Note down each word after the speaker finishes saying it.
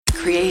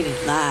Created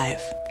live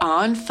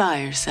on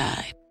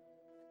Fireside.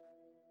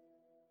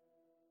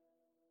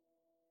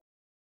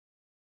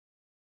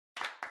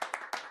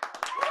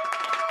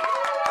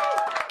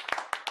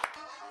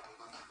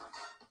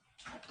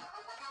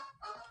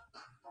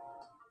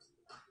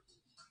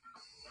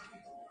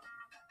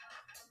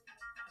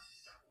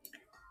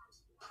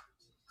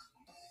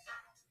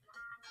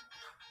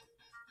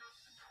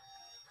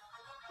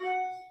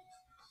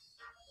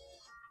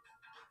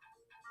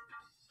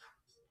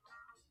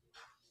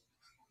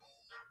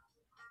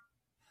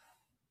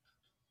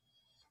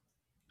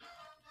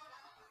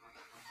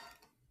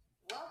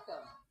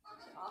 Welcome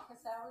to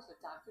Office Hours with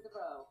Dr.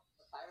 DeVoe,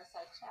 a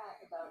fireside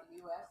chat about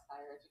U.S.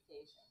 higher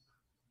education,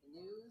 the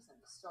news and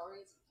the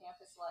stories of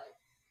campus life.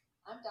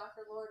 I'm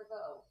Dr. Laura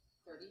DeVoe,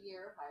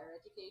 30-year higher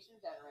education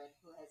veteran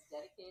who has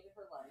dedicated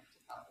her life to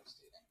college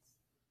students.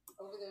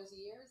 Over those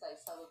years, I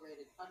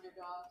celebrated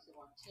underdogs who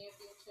won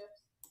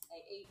championships.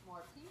 I ate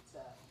more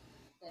pizza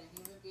than a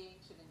human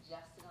being should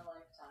ingest in a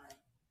lifetime.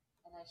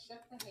 And I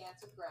shook the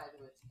hands of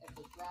graduates as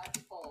they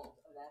grabbed hold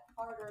of that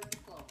hard-earned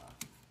diploma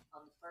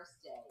on the first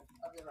day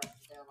of the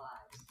rest of their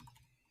lives.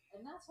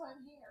 And that's why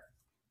I'm here.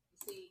 You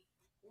see,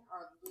 there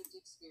are lived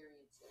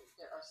experiences,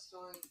 there are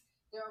stories,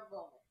 there are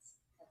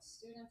moments that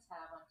students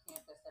have on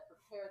campus that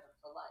prepare them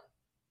for life.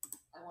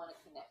 I want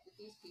to connect with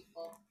these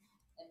people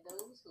and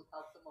those who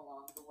help them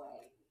along the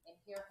way and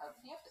hear how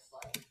campus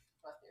life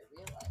brought their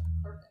real life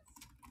purpose.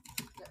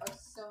 There are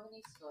so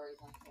many stories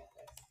on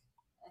campus,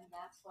 and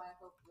that's why I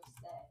hope you'll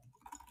stay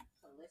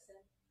to listen,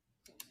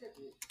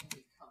 contribute, and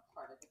become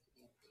part of the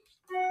community.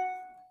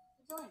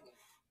 Join me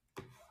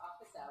for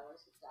Office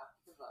Hours with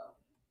Dr. DeVoe,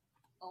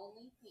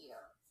 only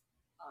here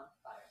on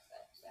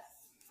Fireside Chat.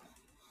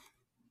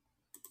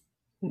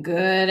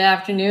 Good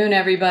afternoon,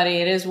 everybody.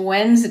 It is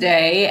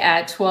Wednesday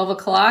at 12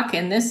 o'clock,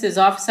 and this is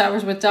Office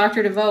Hours with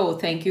Dr. DeVoe.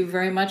 Thank you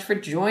very much for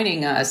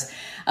joining us.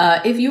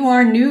 If you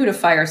are new to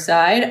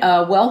Fireside,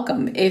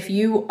 welcome. If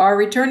you are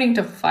returning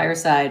to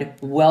Fireside,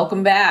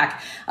 welcome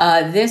back.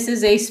 This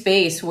is a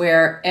space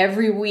where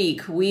every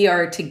week we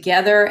are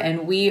together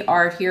and we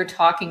are here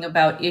talking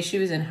about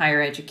issues in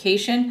higher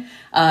education.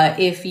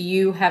 If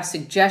you have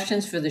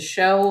suggestions for the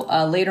show,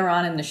 later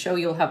on in the show,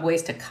 you'll have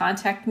ways to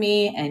contact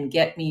me and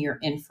get me your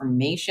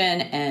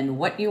information and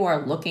what you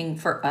are looking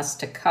for us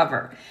to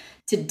cover.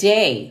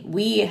 Today,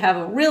 we have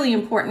a really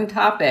important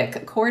topic.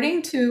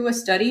 According to a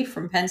study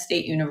from Penn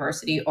State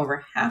University,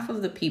 over half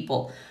of the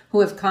people who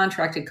have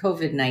contracted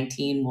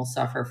COVID-19 will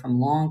suffer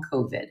from long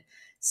COVID.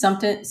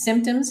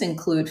 Symptoms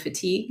include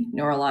fatigue,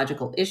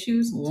 neurological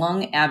issues,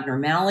 lung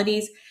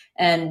abnormalities,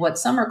 and what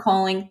some are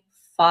calling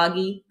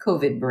foggy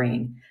COVID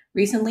brain.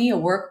 Recently, a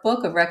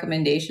workbook of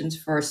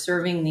recommendations for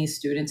serving these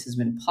students has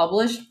been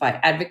published by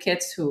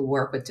advocates who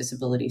work with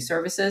disability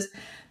services.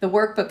 The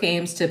workbook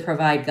aims to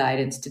provide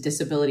guidance to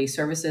disability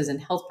services and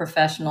health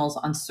professionals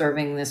on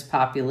serving this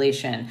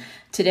population.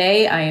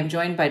 Today, I am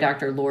joined by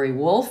Dr. Lori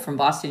Wolf from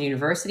Boston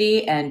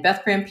University and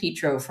Beth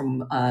Graham-Petro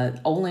from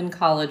Olin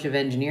College of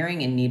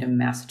Engineering in Needham,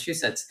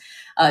 Massachusetts.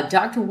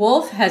 Dr.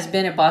 Wolf has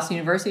been at Boston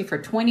University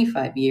for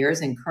 25 years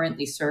and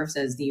currently serves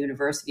as the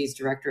university's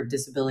Director of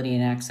Disability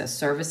and Access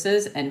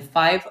Services and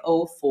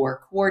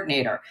 504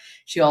 Coordinator.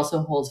 She also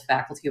holds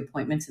faculty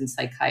appointments in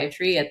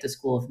psychiatry at the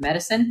School of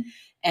Medicine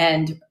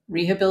and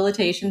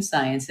Rehabilitation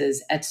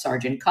Sciences at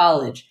Sargent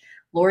College.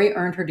 Lori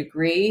earned her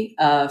degree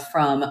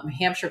from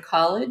Hampshire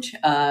College,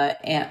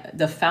 and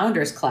the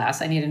Founders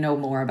Class. I need to know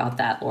more about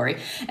that, Lori.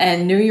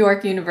 And New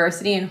York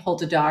University, and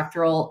holds a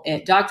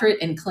doctorate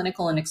in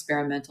clinical and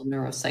experimental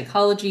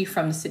neuropsychology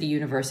from the City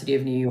University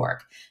of New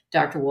York.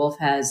 Dr. Wolf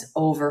has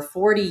over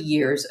 40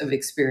 years of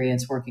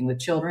experience working with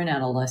children,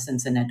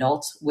 adolescents, and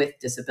adults with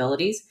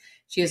disabilities.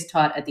 She has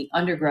taught at the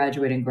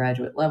undergraduate and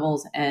graduate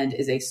levels and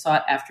is a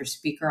sought-after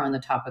speaker on the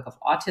topic of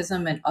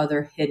autism and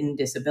other hidden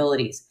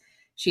disabilities.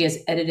 She has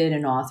edited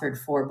and authored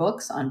 4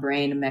 books on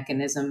brain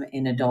mechanism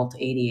in adult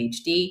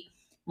ADHD,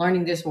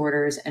 learning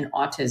disorders, and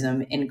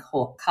autism in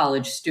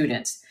college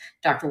students.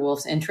 Dr.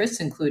 Wolf's interests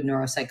include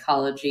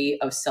neuropsychology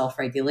of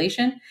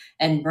self-regulation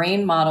and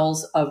brain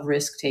models of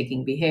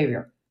risk-taking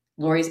behavior.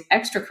 Lori's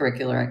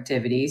extracurricular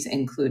activities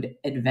include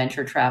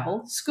adventure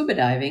travel, scuba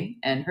diving,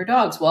 and her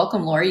dogs.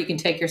 Welcome, Lori. You can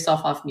take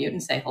yourself off mute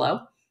and say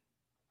hello.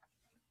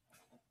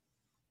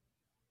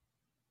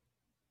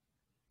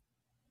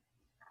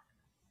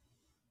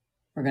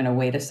 We're going to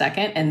wait a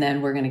second, and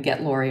then we're going to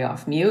get Lori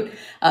off mute.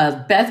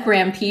 Beth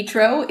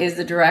Graham-Petro is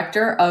the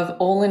director of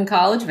Olin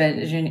College of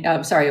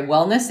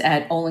Wellness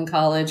at Olin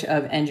College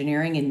of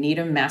Engineering in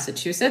Needham,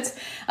 Massachusetts.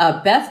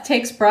 Beth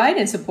takes pride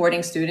in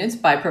supporting students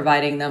by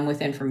providing them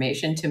with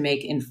information to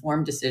make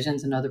informed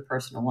decisions in other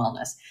personal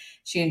wellness.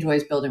 She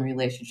enjoys building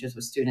relationships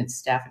with students,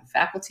 staff, and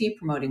faculty,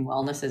 promoting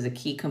wellness as a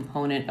key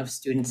component of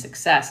student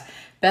success.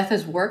 Beth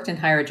has worked in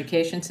higher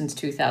education since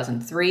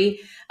 2003,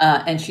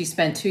 and she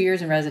spent 2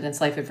 years in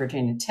residence life at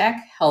Virginia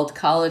Tech, held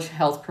college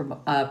health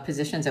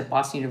positions at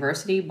Boston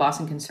University,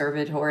 Boston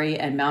Conservatory,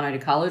 and Mount Ida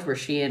College, where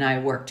she and I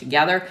worked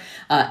together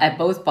at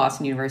both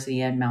Boston University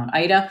and Mount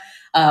Ida.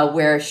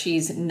 where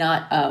she's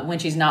not, when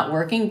she's not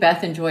working,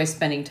 Beth enjoys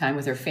spending time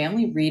with her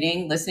family,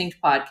 reading, listening to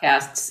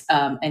podcasts,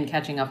 and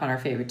catching up on our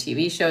favorite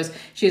TV shows.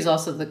 She is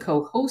also the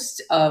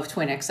co-host of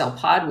Twin XL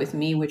Pod with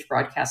me, which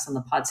broadcasts on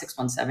the Pod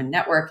 617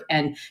 network.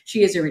 And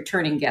she is a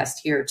returning guest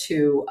here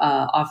to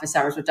Office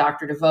Hours with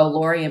Dr. DeVoe.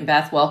 Lori and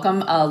Beth, welcome.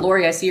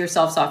 Lori, I see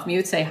yourself off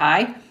mute. Say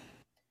hi.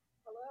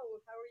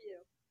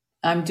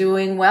 I'm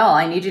doing well.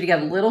 I need you to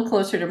get a little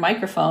closer to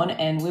microphone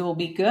and we will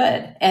be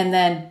good. And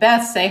then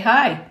Beth, say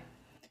hi.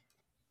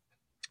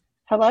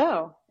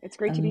 Hello. It's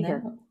great to be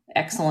here.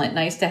 Excellent.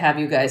 Nice to have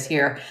you guys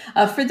here.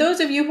 For those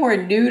of you who are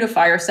new to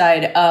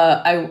Fireside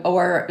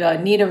or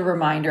need a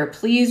reminder,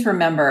 please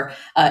remember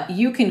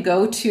you can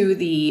go to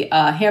the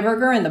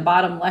hamburger in the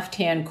bottom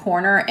left-hand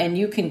corner and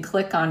you can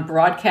click on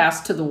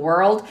Broadcast to the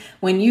World.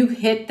 When you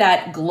hit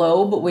that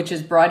globe, which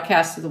is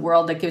Broadcast to the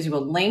World, that gives you a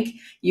link.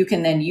 You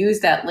can then use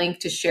that link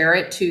to share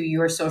it to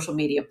your social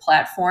media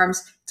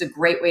platforms. It's a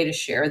great way to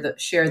share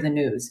the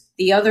news.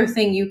 The other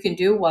thing you can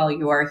do while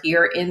you are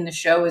here in the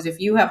show is if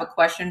you have a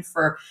question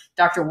for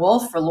Dr.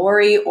 Wolf, for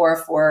Lori, or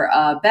for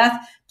Beth,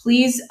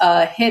 please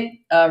hit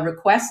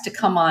request to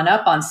come on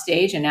up on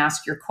stage and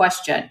ask your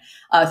question.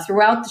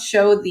 Throughout the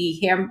show,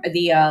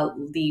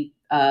 the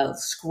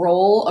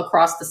scroll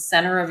across the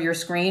center of your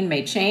screen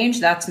may change.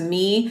 That's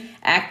me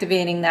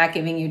activating that,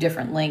 giving you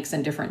different links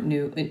and different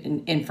new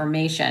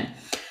information.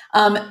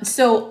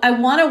 So I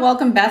want to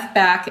welcome Beth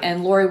back,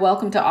 and Lori,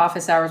 welcome to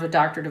Office Hours with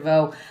Dr.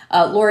 DeVoe.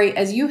 Lori,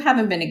 as you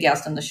haven't been a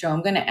guest on the show,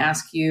 I'm going to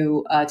ask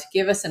you to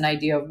give us an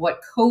idea of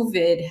what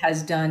COVID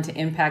has done to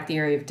impact the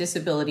area of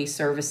disability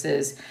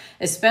services,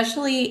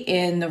 especially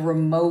in the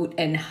remote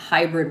and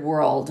hybrid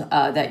world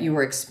that you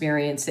were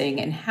experiencing,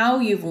 and how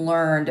you've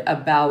learned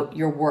about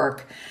your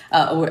work,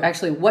 or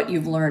actually what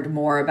you've learned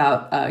more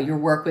about your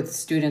work with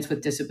students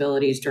with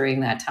disabilities during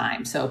that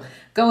time. So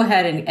go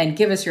ahead and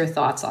give us your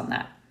thoughts on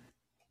that.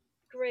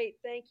 Great,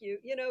 thank you.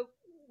 You know,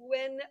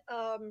 when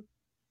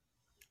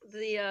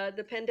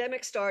the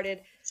pandemic started,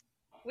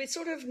 we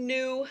sort of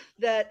knew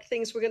that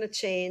things were going to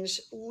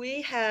change.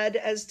 We had,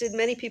 as did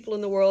many people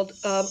in the world,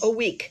 a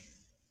week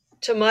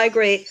to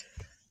migrate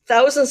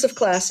thousands of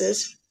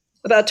classes,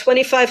 about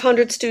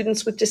 2,500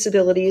 students with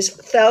disabilities,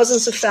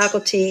 thousands of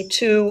faculty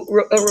to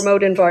a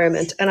remote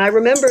environment. And I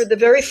remember the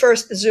very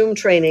first Zoom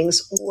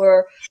trainings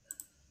were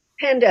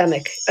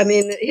pandemic. I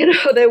mean, you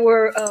know, they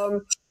were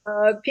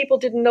people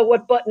didn't know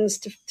what buttons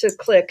to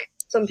click.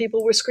 Some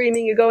people were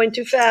screaming, "You're going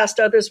too fast."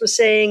 Others were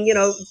saying, you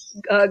know,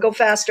 go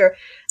faster.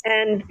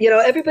 And, you know,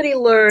 everybody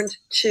learned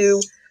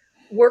to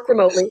work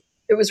remotely.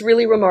 It was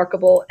really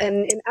remarkable.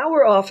 And in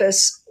our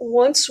office,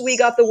 once we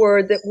got the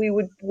word that we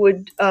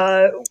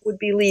would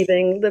be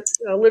leaving, that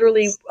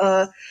literally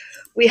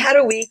we had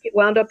a week. It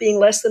wound up being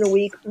less than a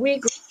week. We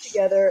grouped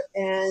together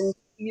and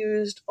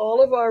used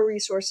all of our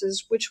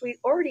resources, which we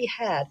already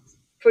had,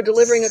 for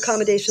delivering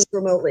accommodations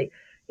remotely.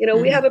 You know,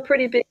 we have a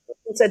pretty big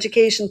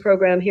education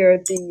program here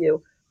at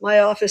BU. My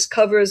office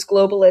covers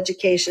global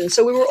education.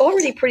 So we were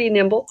already pretty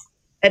nimble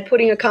at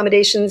putting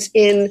accommodations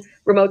in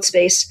remote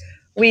space.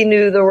 We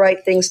knew the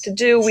right things to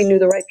do. We knew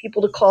the right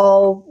people to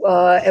call,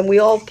 and we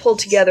all pulled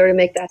together to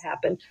make that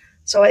happen.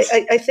 So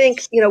I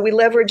think, you know, we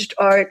leveraged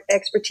our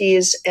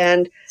expertise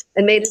and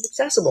made it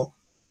accessible.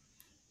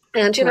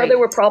 And, you know, there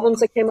were problems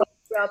that came up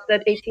throughout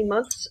that 18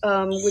 months,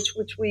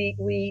 which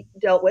we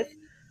dealt with.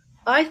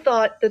 I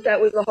thought that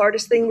was the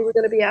hardest thing we were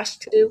going to be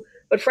asked to do.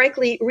 But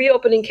frankly,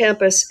 reopening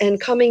campus and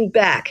coming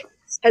back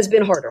has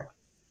been harder.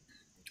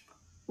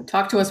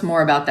 Talk to us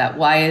more about that.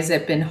 Why has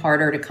it been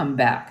harder to come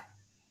back?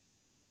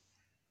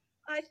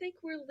 I think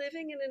we're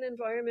living in an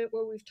environment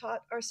where we've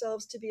taught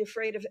ourselves to be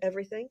afraid of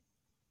everything.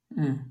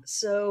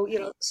 So, you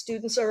know,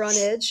 students are on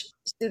edge.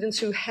 Students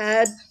who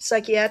had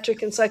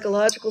psychiatric and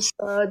psychological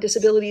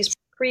disabilities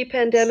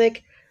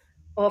pre-pandemic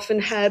often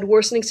had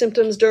worsening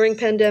symptoms during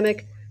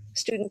pandemic.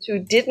 Students who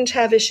didn't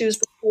have issues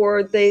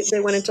before they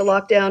went into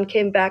lockdown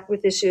came back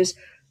with issues.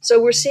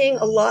 So we're seeing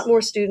a lot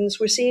more students.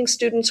 We're seeing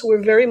students who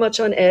are very much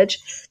on edge,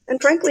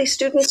 and frankly,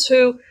 students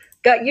who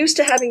got used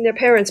to having their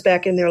parents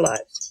back in their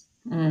lives.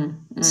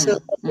 So,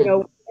 you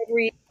know,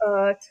 every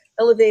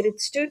elevated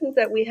student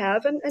that we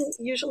have, and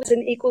usually it's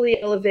an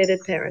equally elevated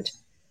parent.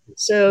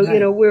 So, you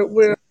know,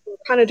 we're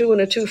kind of doing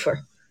a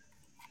twofer,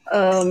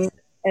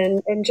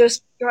 and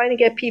just trying to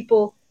get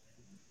people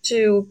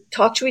to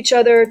talk to each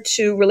other,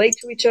 to relate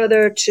to each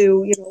other,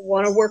 to, you know,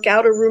 want to work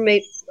out a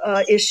roommate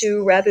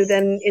issue rather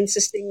than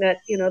insisting that,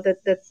 you know, that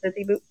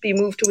they be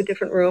moved to a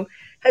different room,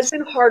 has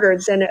been harder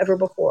than ever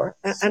before.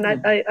 And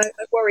I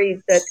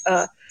worry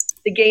that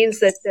the gains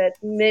that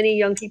many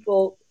young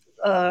people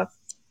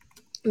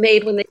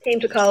made when they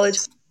came to college,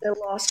 they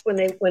lost when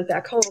they went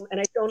back home. And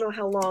I don't know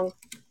how long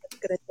it's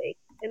going to take.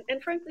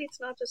 And frankly, it's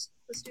not just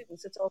the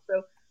students; it's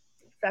also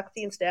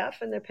faculty and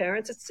staff and their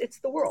parents. It's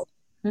the world.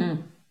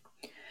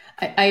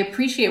 I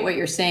appreciate what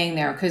you're saying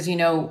there, because, you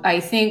know, I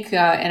think,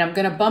 and I'm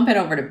going to bump it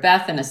over to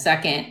Beth in a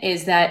second,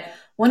 is that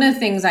one of the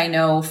things I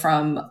know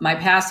from my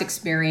past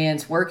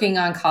experience working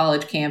on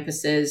college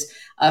campuses,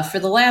 for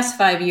the last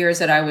 5 years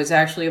that I was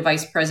actually a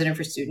vice president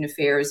for student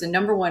affairs, the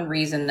number one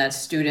reason that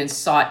students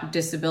sought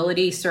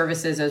disability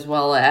services as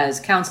well as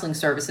counseling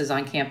services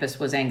on campus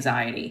was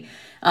anxiety.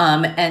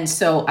 And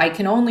so I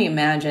can only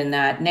imagine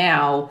that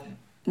now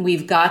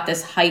we've got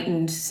this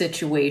heightened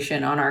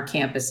situation on our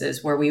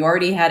campuses where we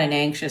already had an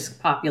anxious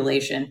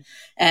population,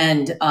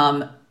 and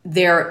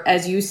they're,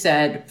 as you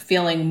said,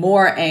 feeling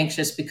more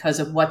anxious because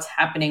of what's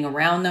happening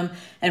around them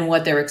and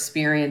what they're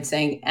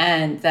experiencing.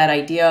 And that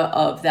idea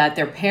of that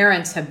their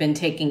parents have been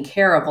taking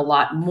care of a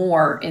lot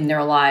more in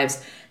their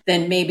lives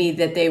than maybe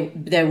that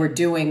they were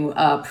doing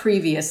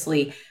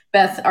previously.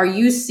 Beth, are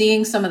you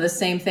seeing some of the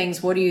same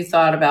things? What do you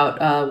thought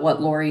about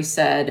what Lori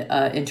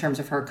said in terms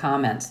of her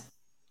comments?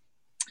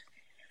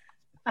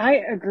 I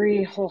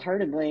agree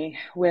wholeheartedly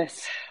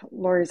with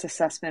Lori's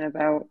assessment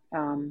about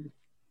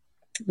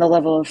the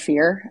level of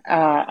fear.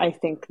 I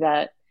think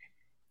that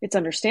it's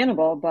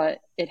understandable, but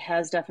it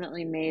has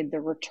definitely made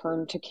the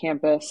return to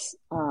campus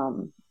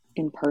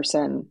in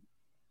person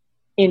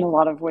in a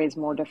lot of ways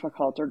more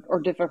difficult, or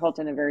difficult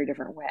in a very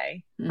different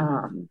way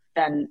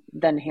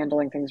than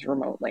handling things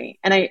remotely.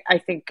 And I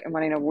think, and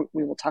when I know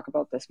we will talk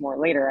about this more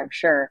later, I'm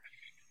sure,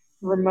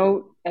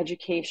 remote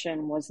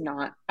education was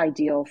not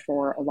ideal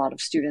for a lot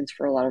of students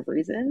for a lot of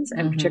reasons,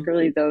 and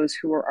particularly those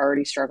who were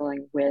already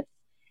struggling with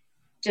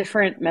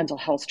different mental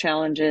health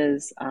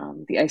challenges,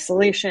 the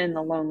isolation,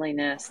 the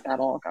loneliness,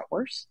 that all got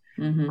worse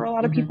for a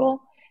lot of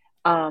people.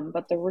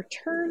 But the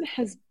return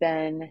has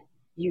been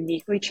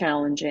uniquely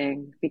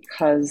challenging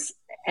because,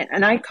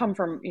 and I come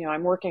from,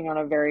 I'm working on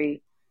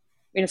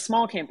in a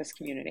small campus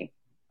community.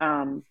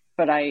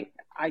 But I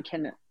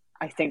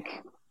think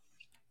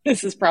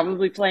this is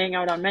probably playing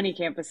out on many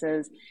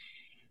campuses,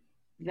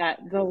 that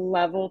the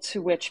level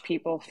to which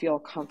people feel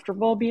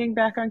comfortable being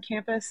back on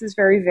campus is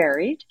very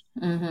varied.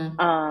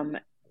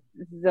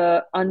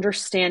 The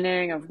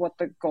understanding of what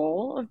the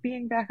goal of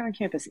being back on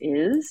campus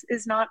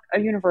is not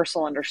a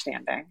universal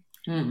understanding.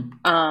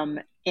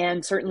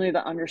 And certainly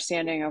the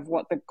understanding of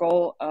what the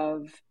goal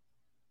of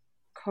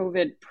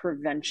COVID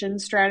prevention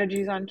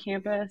strategies on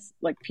campus,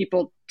 like,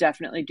 people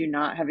definitely do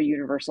not have a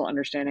universal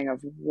understanding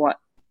of what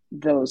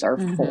those are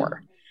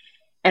for.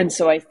 And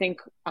so I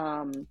think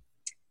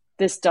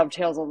this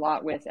dovetails a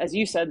lot with, as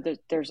you said, that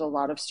there's a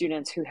lot of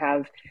students who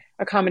have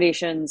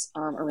accommodations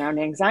around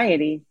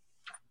anxiety.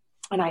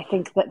 And I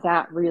think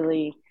that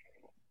really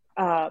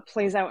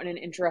plays out in an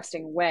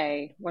interesting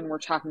way when we're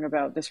talking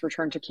about this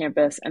return to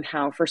campus, and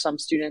how for some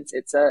students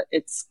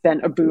it's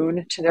been a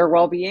boon to their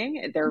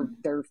well-being. They're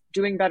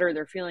doing better,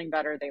 they're feeling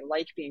better, they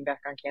like being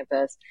back on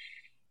campus.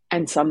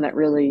 And some that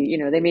really,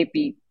 they may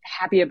be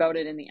happy about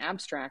it in the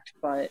abstract,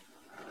 but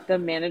the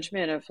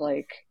management of,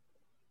 like,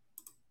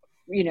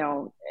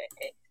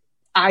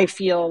 I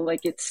feel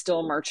like it's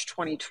still March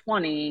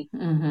 2020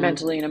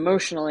 mentally and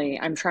emotionally.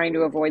 I'm trying to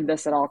avoid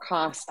this at all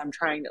costs. I'm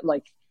trying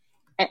to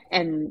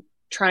and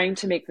trying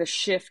to make the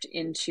shift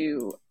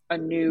into a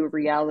new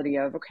reality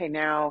of, okay,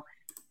 now,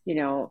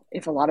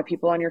 if a lot of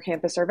people on your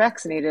campus are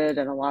vaccinated,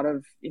 and a lot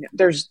of,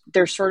 there's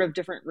sort of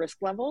different risk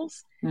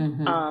levels,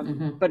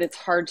 but it's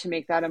hard to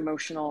make that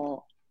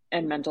emotional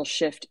and mental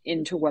shift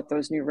into what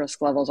those new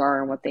risk levels are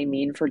and what they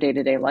mean for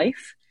day-to-day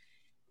life.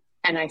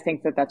 And I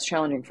think that that's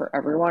challenging for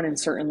everyone. And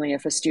certainly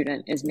if a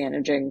student is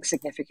managing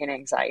significant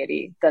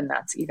anxiety, then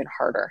that's even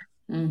harder.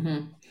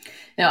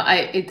 Now,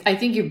 I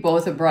think you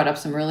both have brought up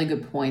some really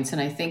good points. And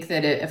I think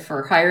that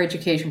for higher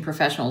education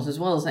professionals, as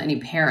well as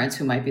any parents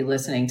who might be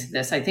listening to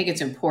this, I think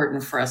it's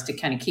important for us to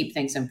kind of keep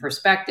things in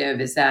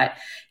perspective. Is that,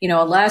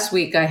 last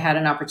week I had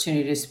an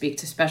opportunity to speak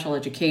to special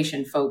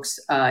education folks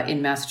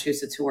in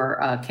Massachusetts who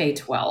are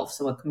K-12,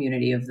 so a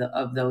community of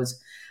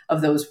those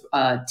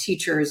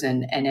teachers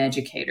and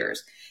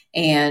educators.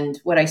 And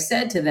what I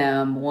said to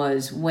them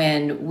was,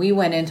 when we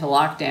went into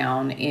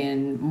lockdown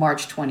in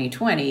March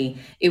 2020,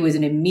 it was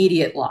an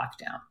immediate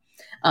lockdown.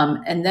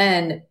 And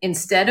then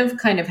instead of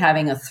kind of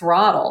having a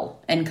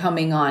throttle and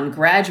coming on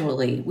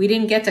gradually, we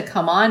didn't get to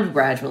come on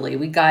gradually.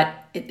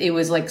 It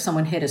was like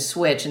someone hit a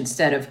switch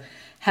instead of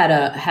had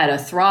a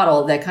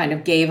throttle that kind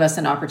of gave us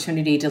an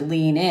opportunity to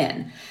lean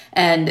in.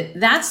 And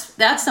that's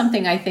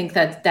something I think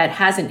that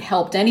hasn't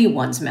helped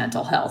anyone's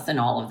mental health in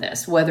all of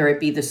this, whether it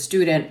be the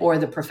student or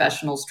the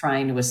professionals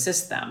trying to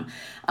assist them.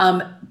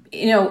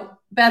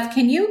 Beth,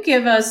 can you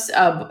give us?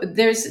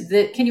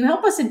 Can you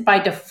help us by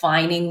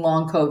defining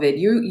long COVID?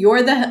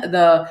 You're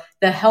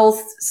the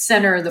health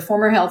center, the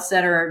former health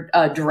center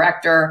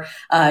director.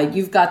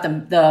 You've got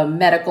the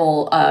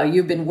medical.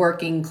 You've been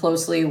working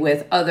closely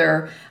with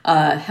other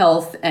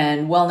health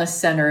and wellness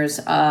centers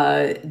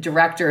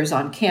directors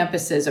on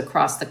campuses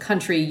across the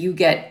country. You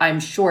get, I'm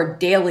sure,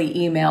 daily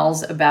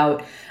emails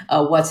about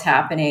what's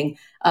happening.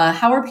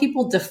 How are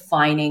people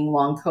defining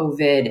long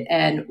COVID,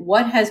 and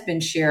what has been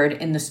shared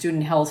in the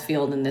student health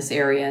field in this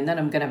area? And then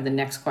I'm going to have the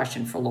next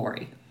question for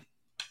Lori.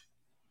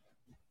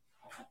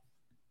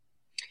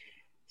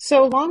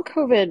 So long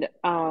COVID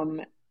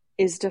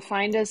is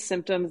defined as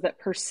symptoms that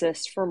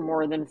persist for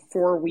more than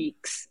 4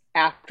 weeks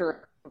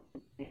after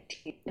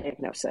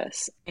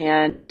diagnosis.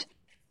 And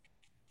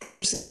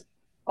there's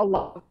a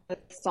lot of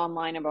lists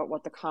online about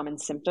what the common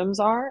symptoms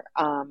are.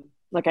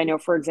 Like I know,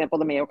 for example,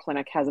 the Mayo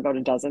Clinic has about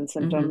a dozen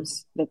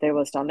symptoms that they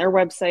list on their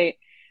website.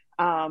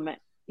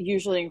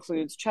 Usually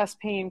includes chest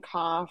pain,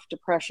 cough,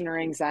 depression or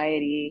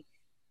anxiety,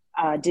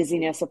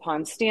 dizziness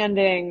upon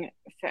standing,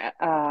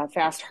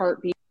 fast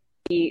heartbeat,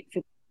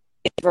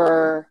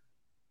 fever,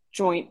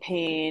 joint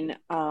pain,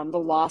 the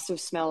loss of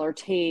smell or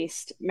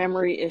taste,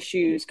 memory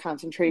issues,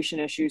 concentration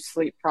issues,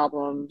 sleep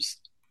problems,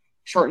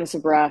 shortness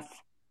of breath,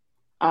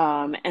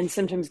 and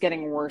symptoms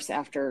getting worse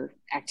after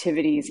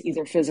activities,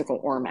 either physical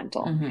or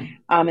mental.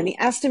 And the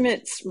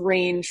estimates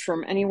range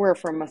from anywhere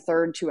from a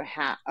third to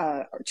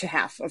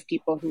half of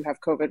people who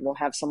have COVID will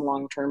have some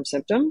long-term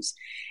symptoms.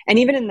 And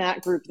even in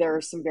that group, there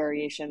is some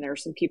variation. There are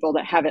some people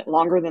that have it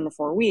longer than the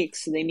 4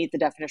 weeks, so they meet the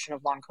definition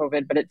of long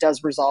COVID, but it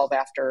does resolve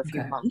after a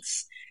few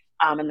months.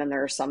 And then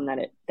there are some that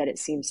it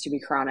seems to be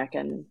chronic,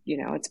 and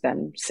it's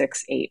been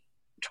 6, 8,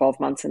 12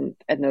 months, and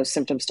those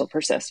symptoms still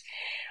persist.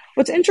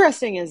 What's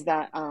interesting is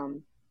that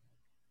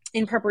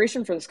in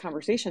preparation for this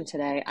conversation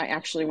today, I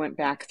actually went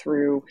back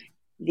through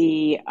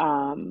the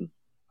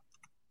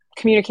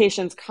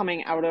communications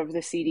coming out of the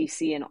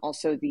CDC and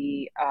also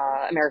the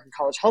American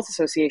College Health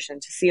Association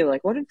to see,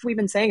 like, what have we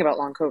been saying about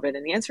long COVID?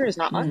 And the answer is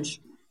not much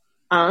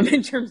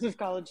in terms of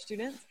college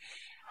students.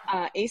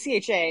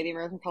 ACHA, the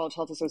American College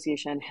Health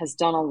Association, has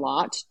done a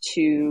lot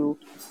to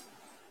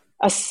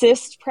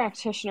assist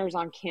practitioners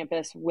on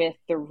campus with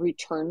the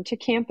return to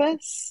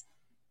campus.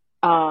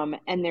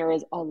 And there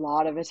is a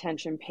lot of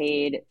attention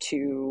paid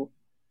to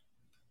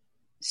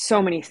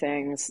so many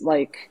things,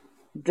 like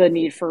the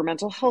need for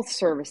mental health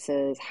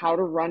services, how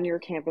to run your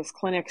campus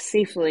clinic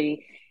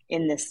safely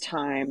in this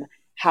time,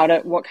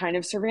 what kind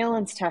of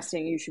surveillance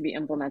testing you should be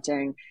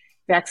implementing,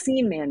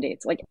 vaccine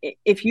mandates. Like,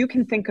 if you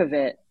can think of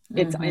it,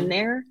 it's in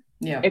there,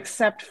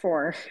 except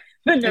for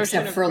the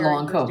notion of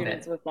long COVID.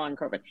 Students with long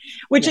COVID,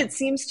 which it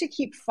seems to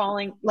keep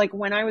falling. Like,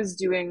 when I was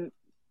doing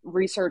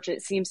research,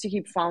 it seems to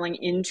keep falling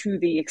into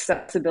the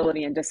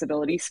accessibility and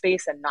disability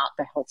space and not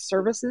the health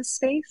services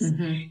space.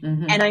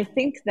 And I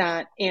think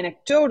that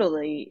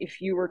anecdotally,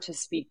 if you were to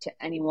speak to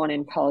anyone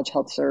in college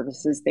health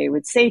services, they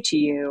would say to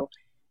you,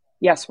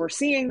 yes, we're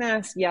seeing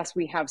this. Yes,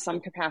 we have some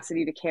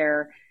capacity to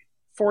care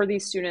for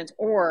these students,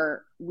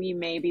 or we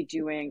may be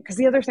doing, because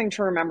the other thing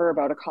to remember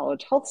about a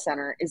college health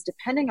center is,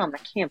 depending on the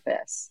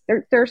campus,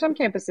 there are some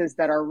campuses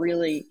that are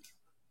really,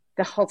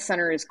 the health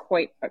center is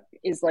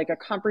like a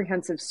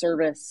comprehensive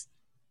service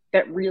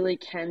that really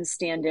can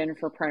stand in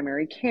for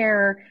primary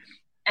care.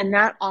 And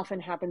that often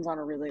happens on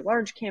a really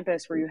large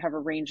campus where you have a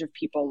range of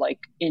people, like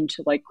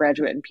into like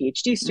graduate and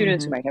PhD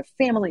students who might have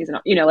families. And,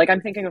 like,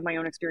 I'm thinking of my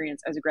own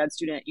experience as a grad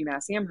student at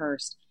UMass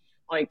Amherst.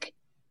 Like,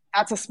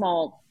 that's a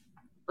small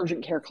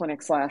urgent care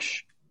clinic /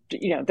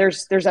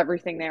 there's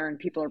everything there, and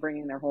people are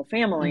bringing their whole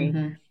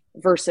family,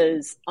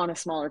 versus on a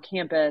smaller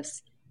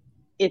campus,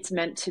 it's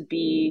meant to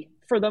be,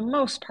 for the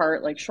most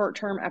part, like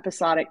short-term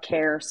episodic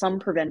care, some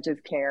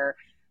preventive care,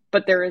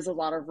 but there is a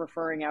lot of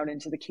referring out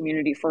into the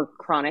community for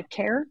chronic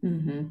care.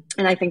 And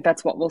I think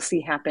that's what we'll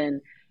see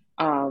happen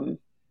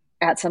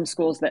at some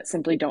schools that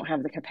simply don't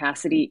have the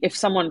capacity. If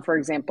someone, for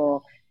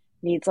example,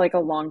 needs like a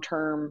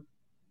long-term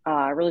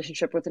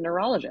relationship with a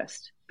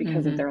neurologist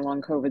because of their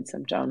long COVID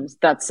symptoms,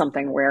 that's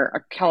something where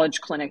a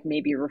college clinic may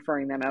be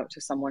referring them out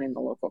to someone in the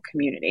local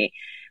community.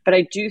 But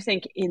I do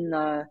think in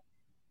the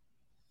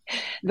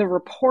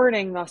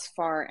reporting thus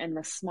far and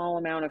the small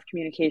amount of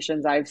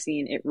communications I've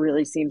seen, it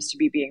really seems to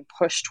be being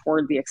pushed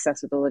toward the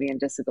accessibility and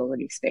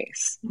disability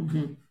space.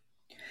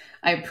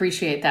 I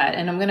appreciate that.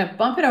 And I'm going to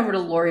bump it over to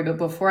Lori. But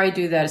before I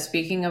do that,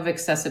 speaking of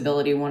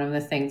accessibility, one of the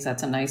things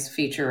that's a nice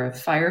feature of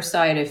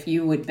Fireside, if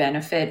you would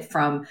benefit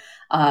from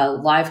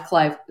live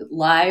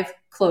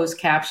closed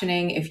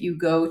captioning, if you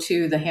go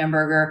to the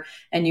hamburger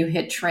and you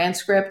hit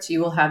transcript,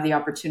 you will have the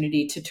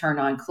opportunity to turn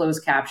on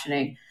closed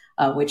captioning,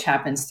 which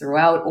happens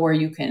throughout, or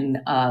you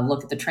can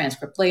look at the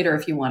transcript later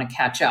if you want to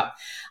catch up.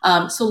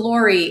 So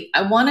Lori,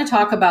 I want to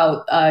talk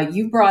about,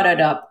 you brought it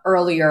up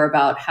earlier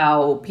about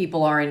how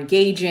people are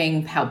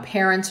engaging, how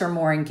parents are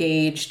more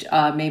engaged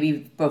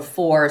maybe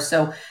before.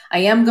 So I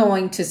am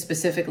going to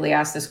specifically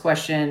ask this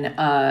question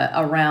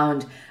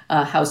around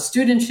how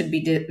students should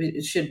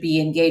be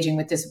engaging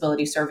with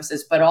disability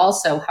services, but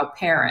also how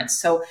parents.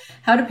 So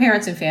how do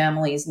parents and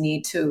families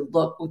need to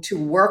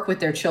work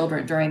with their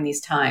children during these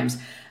times?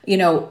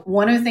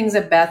 One of the things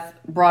that Beth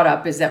brought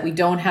up is that we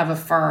don't have a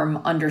firm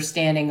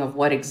understanding of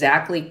what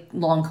exactly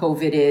long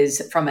COVID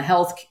is from the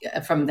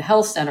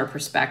health center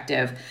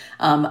perspective.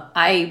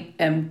 I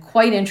am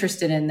quite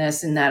interested in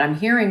this, in that I'm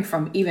hearing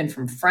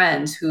from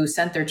friends who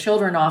sent their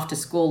children off to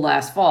school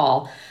last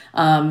fall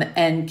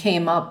and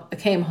came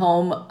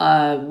home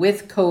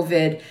with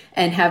COVID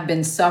and have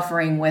been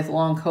suffering with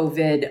long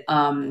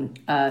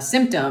COVID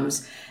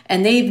symptoms.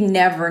 And they've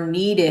never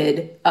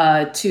needed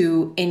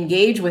to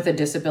engage with a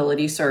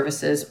disability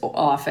services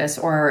office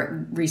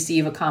or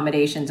receive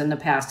accommodations in the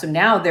past. So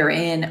now they're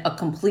in a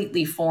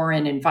completely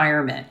foreign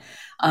environment.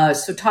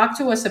 So talk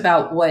to us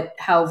about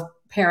how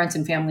parents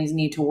and families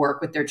need to work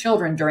with their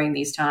children during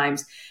these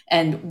times,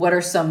 and what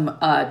are some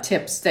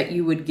tips that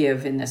you would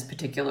give in this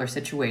particular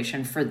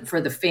situation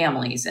for the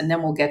families, and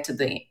then we'll get to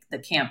the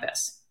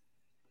campus.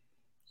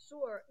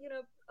 Sure.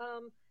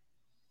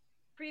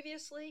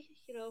 Previously,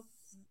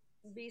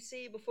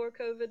 BC before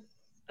COVID,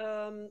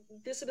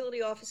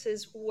 disability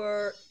offices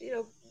were,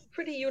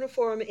 pretty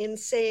uniform in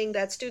saying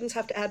that students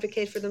have to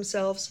advocate for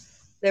themselves.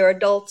 They're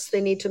adults. They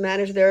need to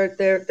manage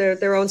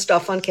their own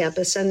stuff on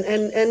campus,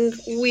 and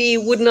we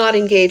would not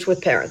engage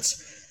with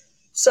parents.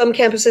 Some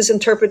campuses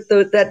interpret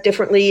that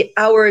differently.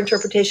 Our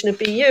interpretation at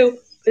BU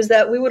is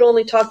that we would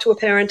only talk to a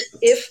parent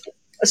if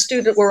a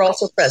student were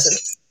also present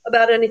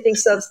about anything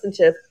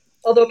substantive.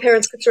 Although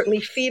parents could certainly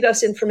feed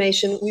us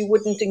information, we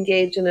wouldn't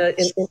engage in a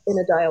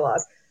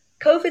dialogue.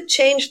 COVID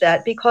changed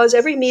that because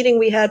every meeting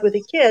we had with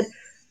a kid,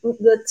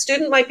 the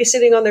student might be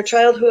sitting on their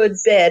childhood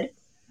bed,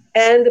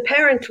 and the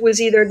parent was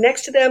either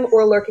next to them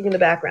or lurking in the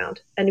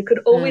background. And you could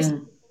always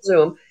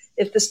Zoom.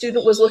 If the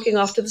student was looking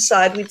off to the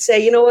side, we'd say,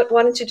 you know what,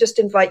 why don't you just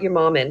invite your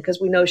mom in, because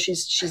we know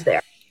she's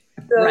there.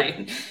 So right.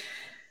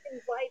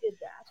 Invited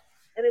that.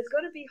 And it's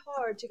going to be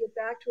hard to get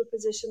back to a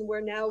position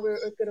where now we're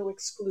going to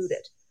exclude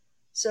it.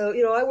 So,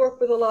 I work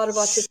with a lot of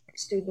autistic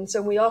students,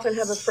 and we often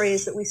have a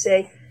phrase that we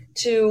say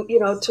to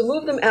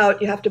move them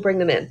out, you have to bring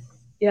them in.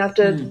 You have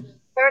to, the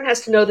parent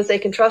has to know that they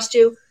can trust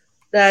you,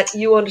 that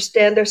you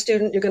understand their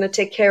student, you're going to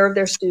take care of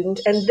their student,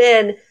 and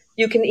then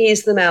you can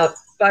ease them out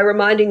by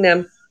reminding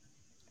them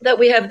that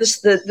we have the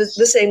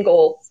same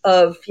goal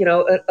of,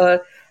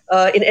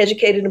 an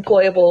educated,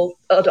 employable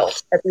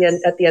adult at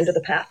the end of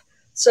the path.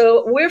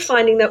 So we're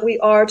finding that we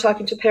are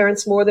talking to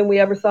parents more than we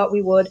ever thought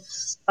we would.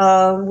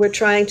 We're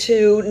trying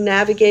to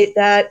navigate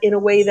that in a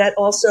way that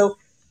also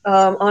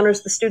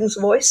honors the student's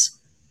voice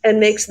and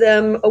makes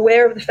them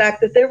aware of the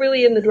fact that they're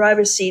really in the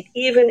driver's seat,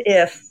 even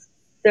if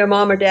their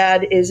mom or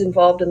dad is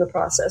involved in the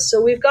process.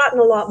 So we've gotten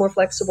a lot more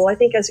flexible, I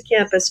think, as a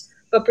campus,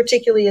 but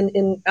particularly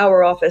in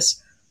our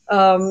office,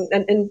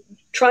 and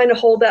trying to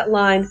hold that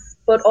line,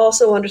 but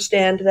also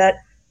understand that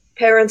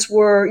parents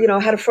were,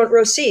 had a front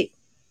row seat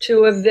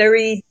to a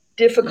very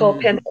difficult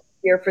pandemic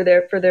year for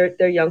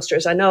their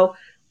youngsters. I know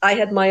I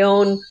had my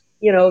own,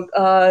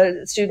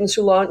 students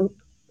who launched,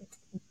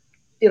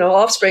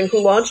 offspring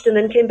who launched and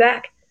then came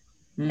back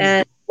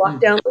and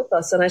locked down with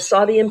us, and I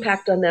saw the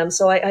impact on them.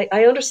 So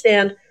I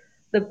understand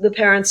the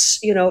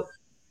parents,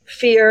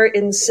 fear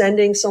in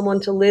sending someone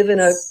to live in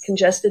a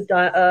congested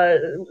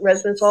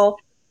residence hall,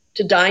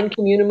 to dine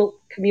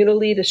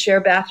communally, to share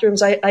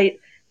bathrooms. I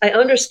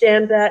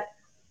understand that,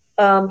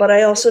 but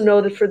I also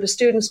know that for the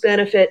students'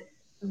 benefit,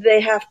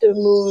 they have to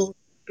move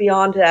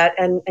beyond that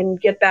and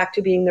get back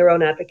to being their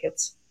own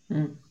advocates.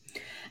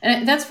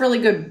 And that's really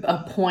good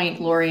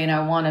point, Lori. And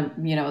I want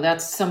to,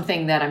 that's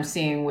something that I'm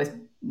seeing with,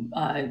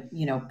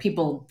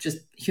 people, just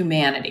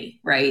humanity,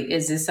 right?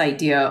 Is this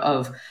idea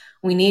of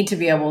we need to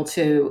be able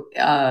to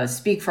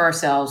speak for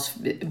ourselves,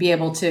 be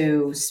able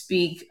to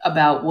speak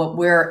about what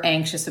we're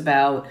anxious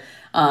about.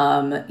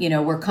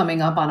 We're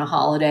coming up on a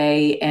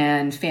holiday,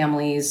 and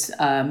families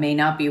may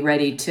not be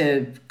ready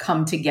to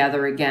come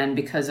together again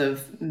because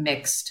of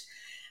mixed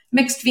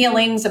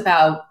feelings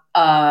about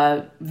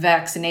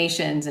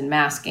vaccinations and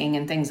masking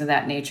and things of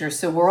that nature.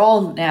 So we're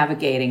all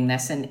navigating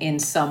this in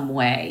some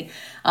way.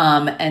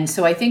 And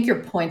so I think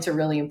your points are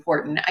really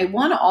important. I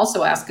want to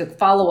also ask a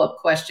follow-up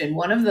question.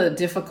 One of the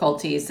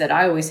difficulties that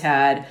I always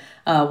had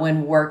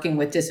when working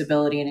with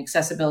disability and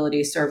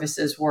accessibility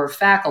services were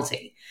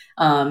faculty.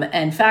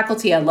 And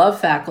faculty, I love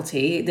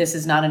faculty. This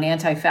is not an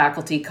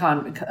anti-faculty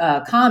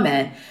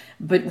comment,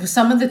 but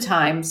some of the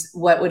times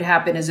what would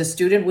happen is a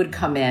student would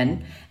come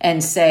in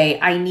and say,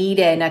 I need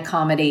an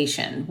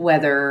accommodation,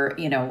 whether,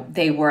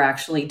 they were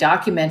actually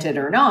documented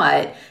or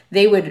not.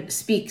 They would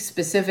speak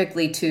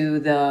specifically to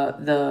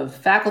the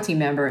faculty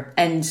member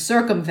and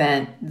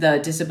circumvent the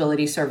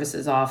disability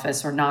services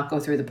office or not go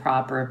through the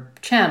proper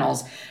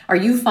channels. Are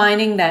you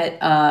finding that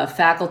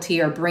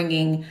faculty are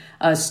bringing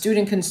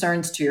student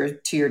concerns to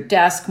your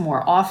desk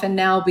more often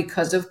now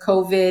because of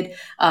COVID?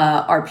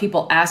 Are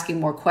people asking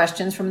more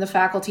questions from the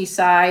faculty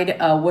side?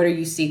 What do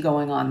you see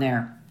going on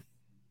there?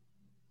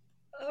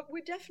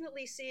 We're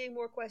definitely seeing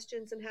more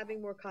questions and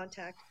having more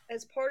contact.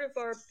 As part of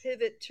our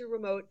pivot to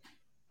remote,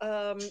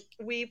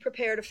 we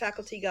prepared a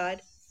faculty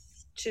guide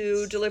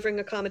to delivering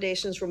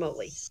accommodations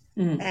remotely.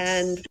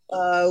 And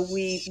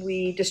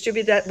we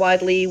distributed that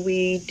widely.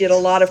 We did a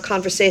lot of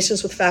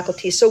conversations with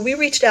faculty. So we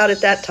reached out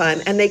at that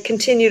time, and they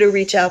continue to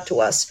reach out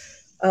to us,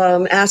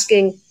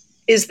 asking,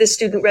 is this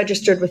student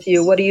registered with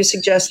you? What do you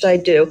suggest I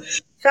do?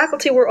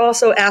 Faculty were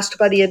also asked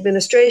by the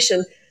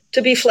administration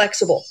to be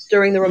flexible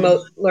during the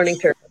remote learning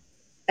period,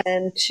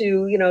 and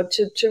to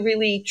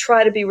really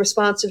try to be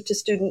responsive to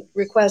student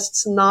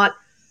requests, not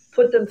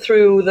put them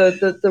through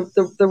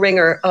the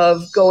ringer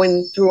of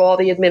going through all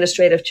the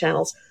administrative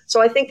channels.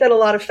 So I think that a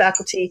lot of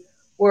faculty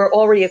were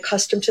already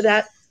accustomed to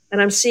that,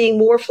 and I'm seeing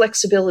more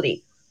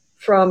flexibility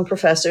from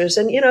professors.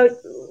 And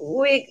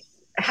we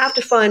have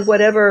to find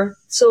whatever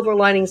silver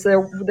linings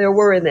there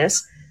were in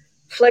this.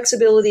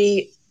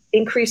 Flexibility,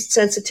 increased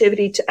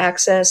sensitivity to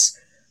access,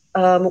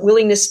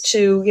 willingness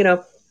to,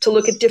 to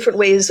look at different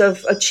ways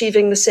of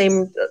achieving the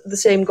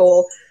same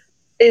goal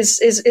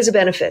is a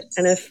benefit.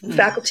 And if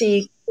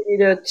faculty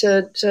continue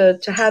to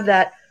have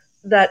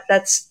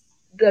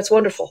that's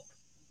wonderful.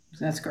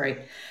 That's great.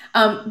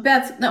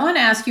 Beth, I want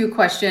to ask you a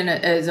question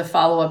as a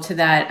follow-up to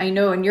that. I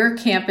know in your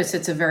campus,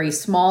 it's a very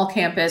small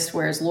campus,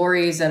 whereas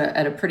Lori's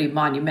at a pretty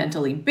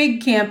monumentally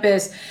big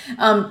campus.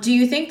 Do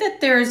you think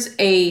that there's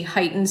a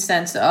heightened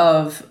sense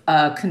of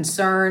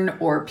concern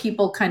or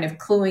people kind of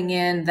cluing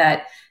in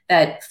that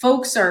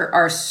folks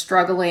are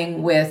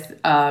struggling with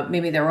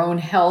maybe their own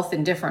health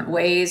in different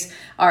ways?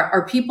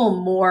 Are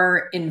people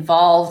more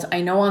involved?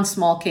 I know on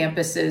small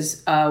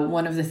campuses,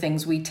 one of the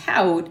things we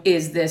tout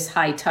is this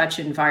high touch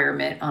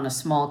environment on a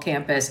small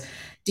campus.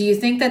 Do you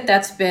think that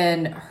that's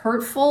been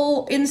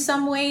hurtful in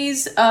some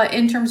ways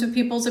in terms of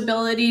people's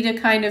ability to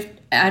kind of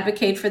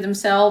advocate for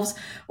themselves?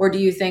 Or do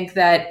you think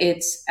that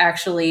it's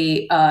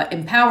actually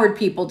empowered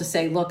people to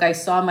say, look, I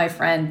saw my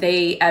friend,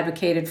 they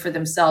advocated for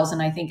themselves,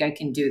 and I think I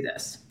can do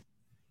this?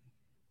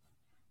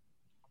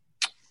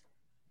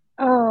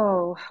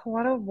 Oh,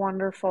 what a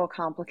wonderful,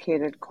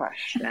 complicated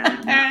question.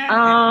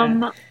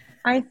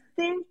 I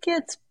think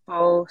it's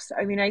both.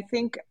 I mean, I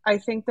think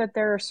that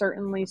there are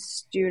certainly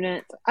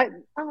students.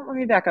 Let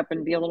me back up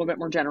and be a little bit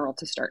more general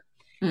to start.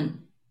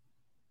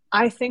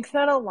 I think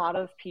that a lot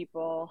of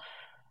people,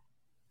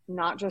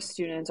 not just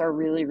students, are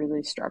really,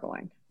 really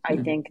struggling. I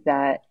think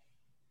that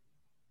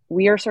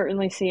we are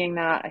certainly seeing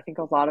that. I think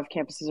a lot of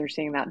campuses are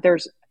seeing that.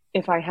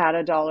 If I had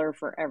 $1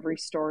 for every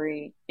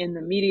story in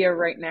the media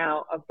right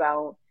now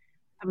about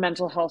a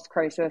mental health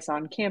crisis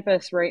on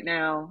campus right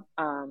now,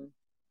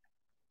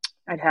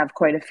 I'd have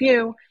quite a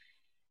few.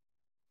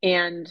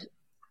 And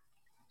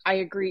I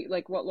agree,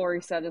 like what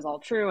Lori said is all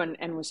true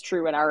and was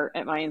true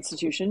at my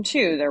institution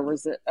too. There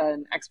was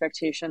an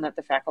expectation that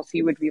the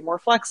faculty would be more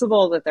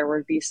flexible, that there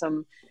would be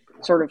some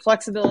sort of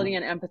flexibility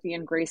and empathy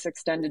and grace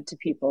extended to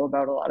people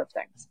about a lot of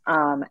things.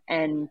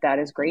 And that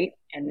is great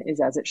and is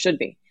as it should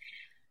be.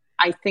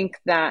 I think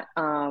that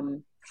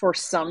for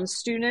some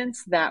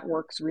students that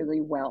works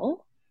really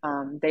well.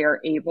 They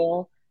are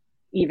able,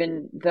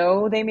 even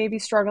though they may be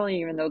struggling,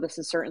 even though this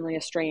is certainly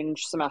a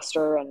strange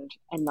semester and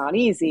not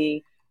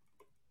easy,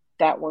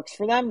 that works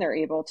for them. They're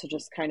able to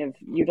just kind of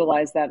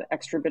utilize that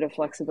extra bit of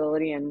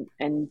flexibility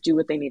and do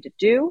what they need to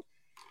do.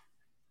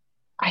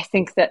 I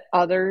think that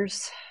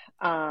others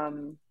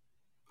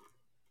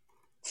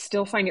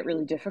still find it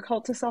really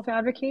difficult to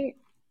self-advocate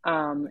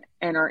and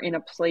are in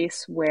a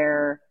place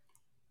where,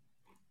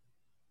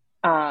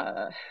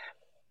 how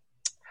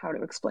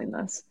to explain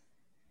this?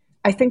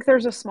 I think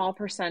there's a small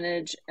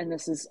percentage, and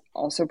this is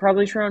also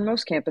probably true on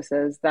most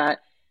campuses, that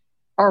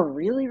are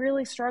really,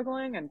 really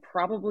struggling and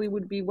probably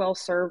would be well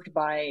served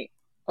by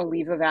a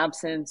leave of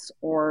absence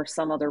or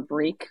some other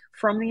break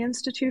from the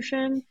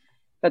institution,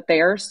 but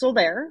they are still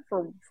there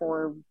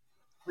for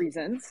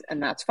reasons,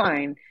 and that's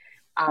fine.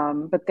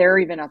 But they're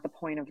even at the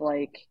point of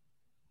like,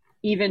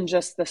 even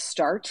just the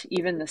start,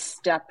 even the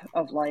step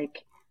of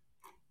like,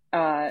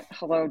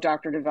 hello,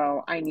 Dr.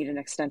 DeVoe, I need an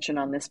extension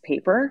on this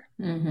paper.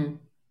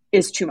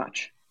 Is too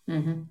much.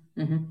 And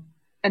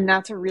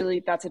that's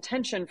a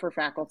tension for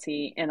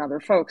faculty and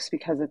other folks,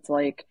 because it's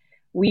like,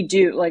 we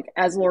do, like,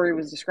 as Lori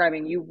was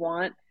describing, you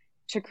want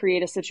to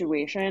create a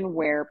situation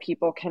where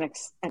people can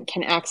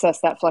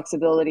access that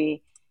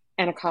flexibility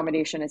and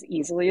accommodation as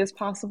easily as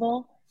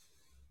possible.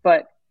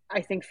 But I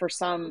think for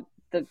some,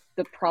 the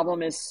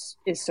problem is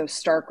so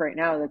stark right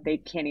now that they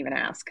can't even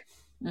ask.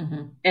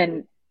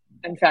 And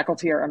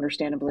faculty are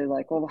understandably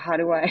like, well, how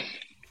do I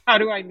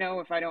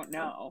know if I don't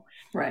know?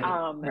 Right.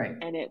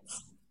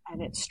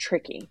 And it's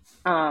tricky.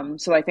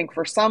 So I think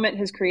for some, it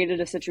has created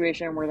a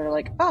situation where they're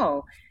like,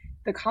 oh,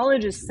 the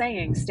college is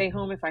saying stay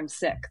home if I'm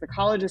sick. The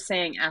college is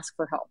saying ask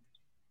for help.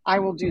 I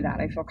will do that.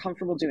 I feel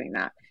comfortable doing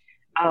that.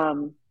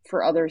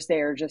 For others,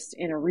 they're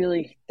in a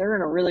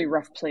really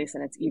rough place,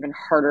 and it's even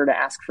harder to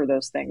ask for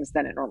those things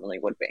than it normally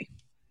would be.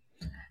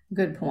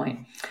 Good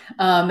point.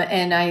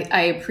 And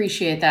I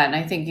appreciate that. And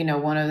I think,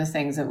 one of the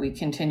things that we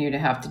continue to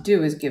have to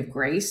do is give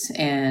grace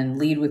and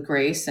lead with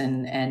grace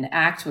and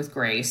act with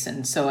grace.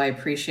 And so I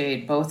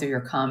appreciate both of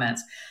your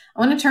comments. I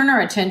want to turn our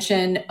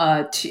attention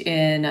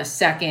in a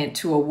second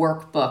to a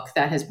workbook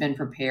that has been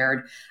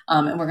prepared.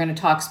 And we're going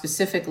to talk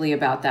specifically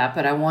about that.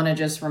 But I want to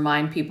just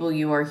remind people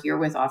you are here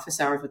with Office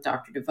Hours with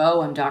Dr.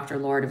 DeVoe. I'm Dr.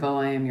 Laura DeVoe.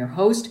 I am your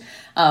host.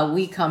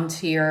 We come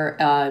together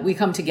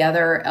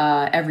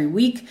every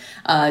week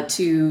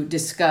to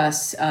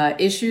discuss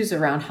issues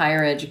around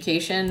higher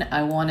education.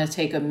 I want to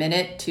take a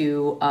minute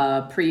to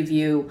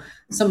preview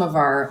some of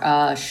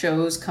our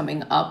shows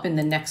coming up in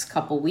the next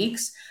couple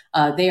weeks.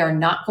 They are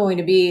not going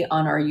to be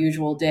on our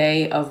usual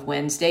day of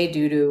Wednesday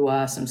due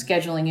to some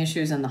scheduling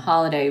issues and the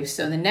holidays.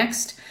 So the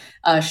next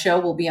show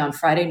will be on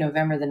Friday,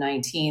 November the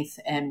 19th,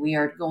 and we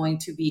are going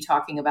to be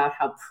talking about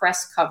how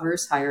press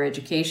covers higher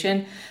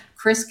education.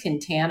 Chris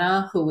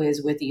Quintana, who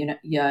is with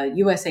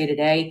USA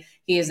Today,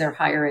 He is their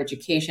higher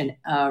education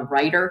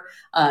writer.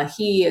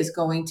 He is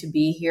going to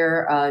be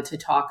here to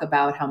talk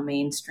about how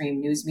mainstream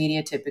news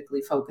media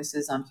typically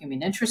focuses on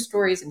human interest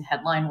stories and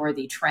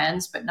headline-worthy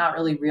trends, but not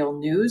really real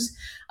news.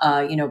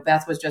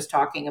 Beth was just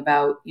talking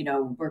about,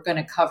 we're going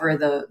to cover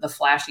the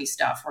flashy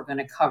stuff. We're going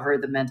to cover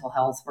the mental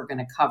health. We're going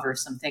to cover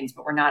some things,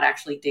 but we're not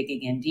actually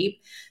digging in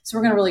deep. So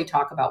we're going to really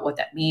talk about what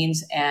that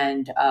means.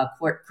 And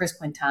Chris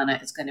Quintana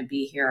is going to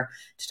be here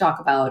to talk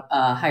about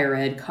higher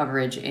ed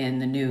coverage in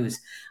the news.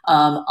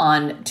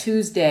 On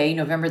Tuesday,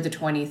 November the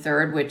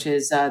 23rd, which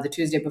is the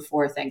Tuesday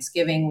before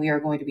Thanksgiving, we are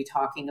going to be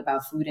talking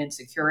about food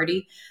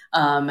insecurity.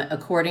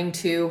 According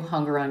to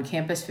Hunger on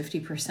Campus,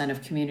 50%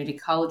 of community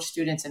college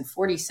students and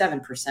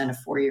 47% of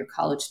four-year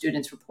college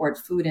students report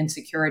food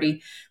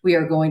insecurity. We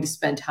are going to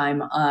spend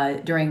time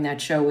during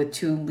that show with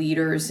two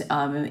leaders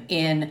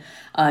in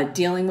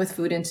dealing with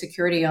food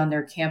insecurity on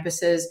their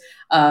campuses,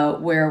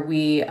 where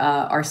we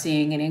are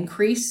seeing an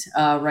increase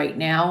right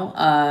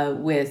now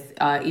with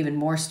even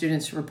more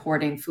students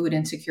reporting food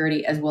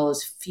insecurity, as well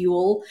as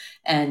fuel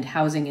and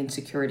housing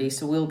insecurity.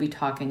 So we'll be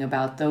talking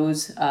about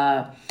those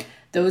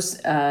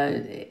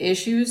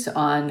issues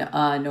on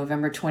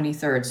November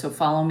 23rd. So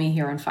follow me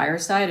here on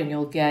Fireside and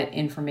you'll get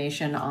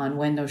information on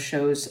when those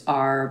shows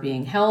are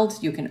being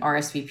held. You can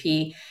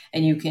RSVP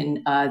and you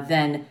can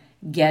then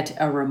get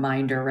a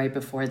reminder right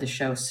before the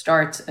show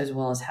starts, as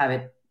well as have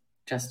it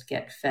just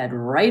get fed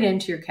right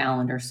into your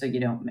calendar so you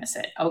don't miss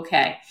it.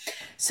 Okay,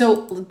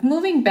 so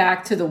moving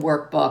back to the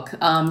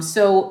workbook.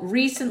 So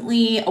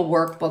recently a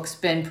workbook's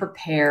been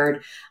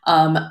prepared.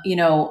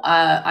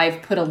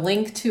 I've put a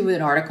link to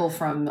an article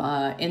from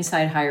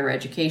Inside Higher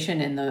Education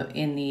in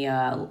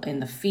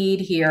the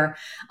feed here,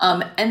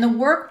 and the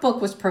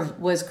workbook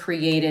was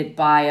created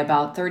by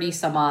about 30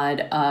 some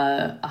odd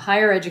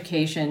higher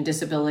education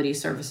disability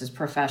services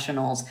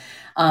professionals.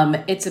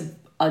 It's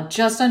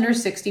just under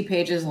 60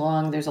 pages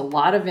long. There's a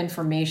lot of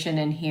information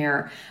in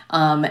here.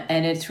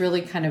 And it's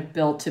really kind of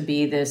built to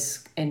be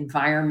this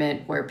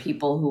environment where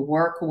people who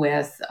work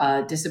with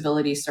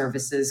disability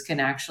services can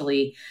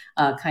actually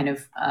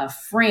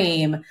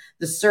frame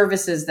the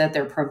services that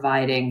they're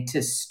providing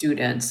to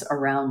students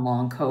around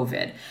long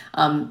COVID.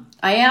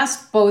 I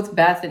asked both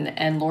Beth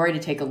and Lori to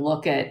take a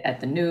look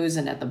at the news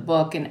and at the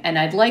book, and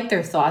I'd like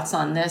their thoughts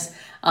on this.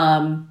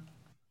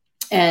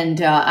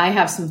 And I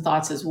have some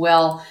thoughts as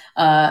well.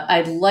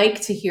 I'd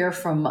like to hear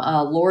from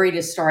Lori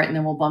to start, and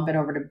then we'll bump it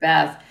over to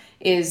Beth.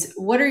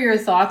 What are your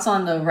thoughts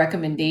on the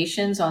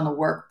recommendations on the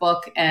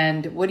workbook,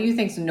 and what do you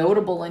think is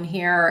notable in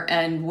here,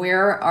 and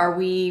where are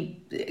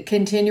we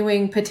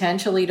continuing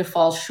potentially to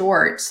fall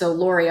short? So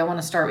Lori, I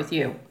want to start with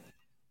you.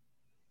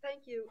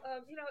 Thank you.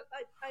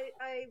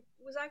 I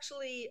was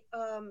actually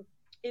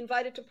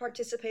invited to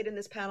participate in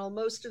this panel.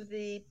 Most of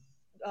the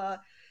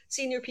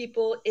senior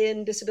people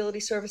in disability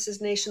services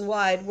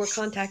nationwide were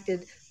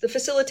contacted. The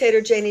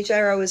facilitator, Janie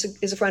Jarrow, is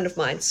a friend of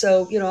mine.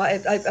 So,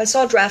 I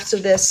saw drafts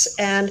of this,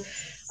 and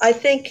I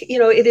think,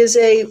 it is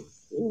a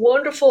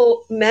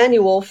wonderful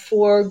manual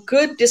for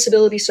good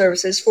disability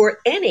services for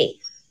any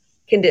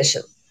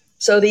condition.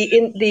 So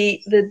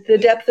the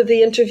depth of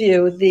the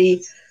interview,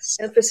 the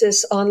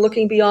emphasis on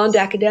looking beyond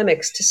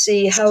academics to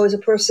see how is a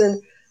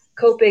person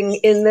coping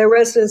in their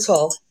residence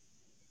hall,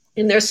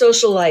 in their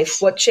social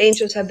life, what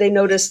changes have they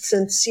noticed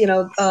since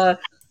the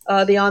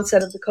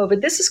onset of the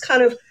COVID. This is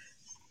kind of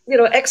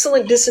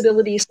excellent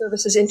disability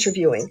services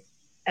interviewing,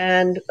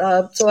 and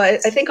so I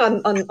think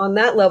on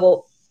that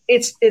level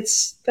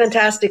it's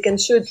fantastic and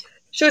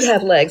should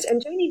have legs.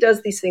 And Janie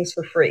does these things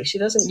for free. She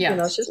doesn't she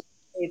doesn't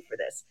pay for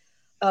this.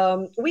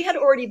 We had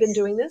already been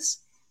doing this.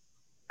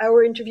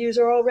 Our interviews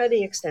are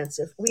already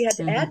extensive. We had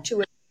to add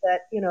to it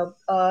that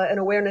an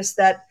awareness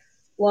that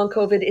long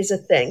COVID is a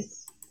thing.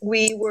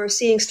 We were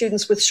seeing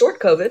students with short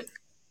COVID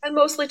and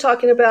mostly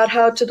talking about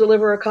how to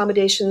deliver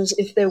accommodations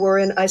if they were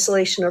in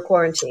isolation or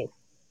quarantine,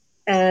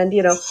 and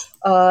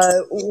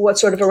what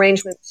sort of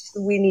arrangements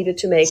we needed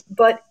to make.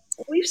 But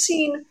we've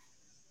seen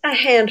a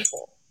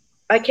handful.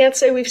 I can't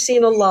say we've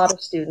seen a lot of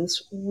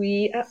students.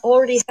 We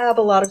already have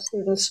a lot of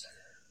students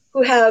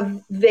who have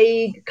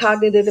vague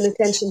cognitive and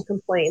attention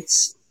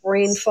complaints.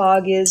 Brain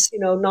fog is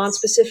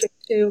nonspecific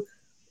to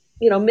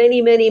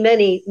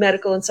many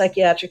medical and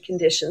psychiatric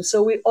conditions.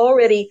 So we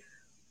already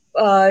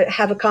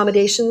have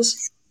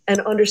accommodations and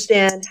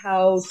understand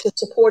how to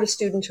support a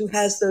student who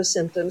has those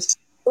symptoms.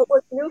 But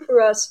what's new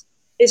for us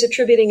is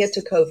attributing it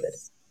to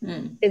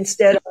COVID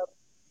instead of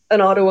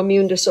an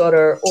autoimmune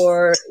disorder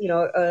or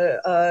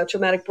a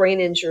traumatic brain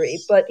injury.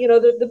 But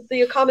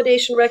the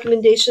accommodation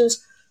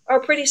recommendations are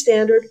pretty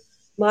standard: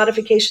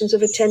 modifications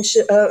of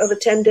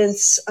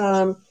attendance,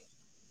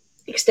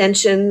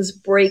 extensions,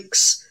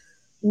 breaks,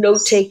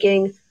 note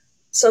taking.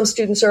 Some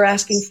students are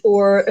asking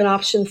for an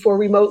option for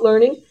remote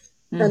learning,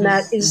 and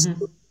that is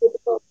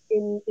difficult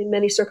in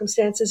many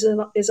circumstances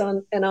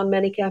and on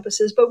many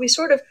campuses. But we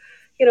sort of,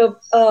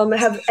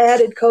 have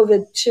added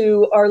COVID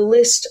to our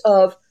list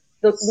of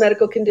the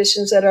medical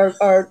conditions that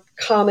are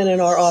common in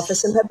our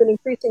office and have been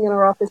increasing in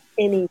our office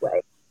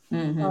anyway.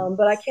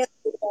 But I can't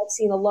say that I've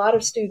seen a lot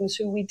of students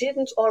who we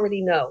didn't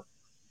already know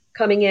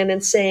coming in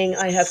and saying,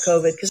 I have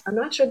COVID, because I'm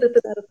not sure that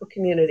the medical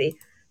community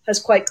has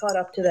quite caught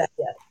up to that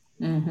yet.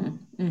 Mm-hmm.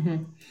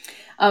 Mm-hmm.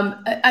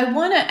 I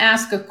want to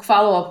ask a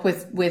follow up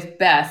with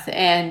Beth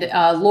and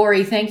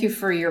Lori. Thank you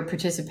for your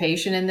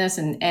participation in this.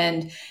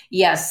 And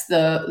yes,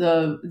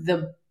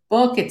 the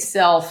book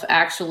itself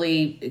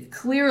actually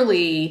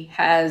clearly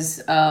has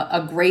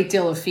a great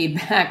deal of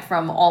feedback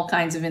from all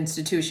kinds of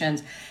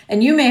institutions.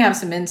 And you may have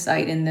some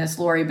insight in this,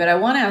 Lori. But I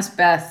want to ask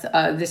Beth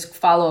this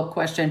follow up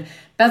question.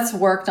 Beth's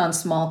worked on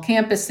small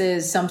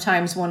campuses.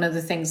 Sometimes one of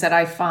the things that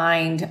I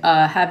find,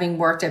 having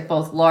worked at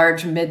both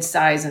large,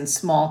 mid-size, and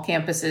small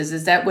campuses,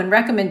 is that when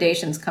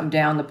recommendations come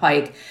down the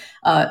pike,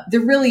 they're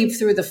really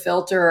through the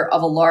filter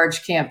of a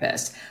large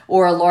campus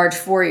or a large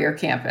four-year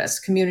campus.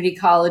 Community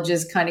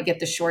colleges kind of get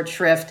the short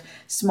shrift.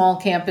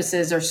 Small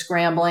campuses are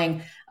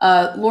scrambling.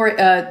 Lori,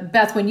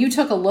 Beth, when you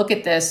took a look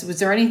at this, was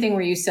there anything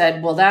where you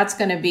said, well, that's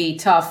going to be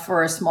tough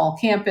for a small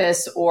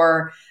campus,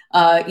 or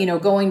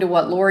going to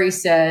what Lori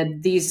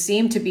said, these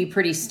seem to be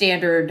pretty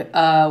standard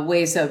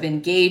ways of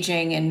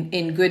engaging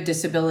in good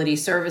disability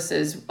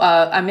services.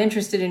 I'm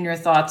interested in your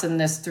thoughts on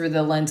this through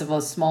the lens of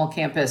a small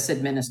campus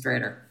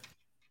administrator.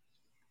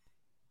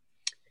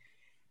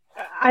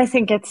 I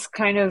think it's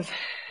going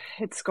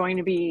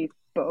to be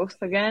both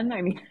again.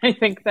 I mean, I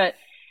think that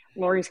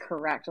Lori's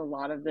correct. A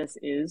lot of this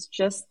is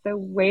just the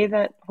way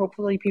that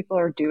hopefully people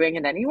are doing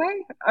it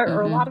anyway,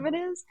 or a lot of it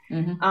is.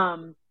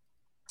 Mm-hmm.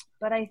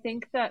 But I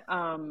think that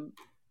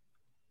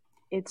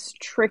it's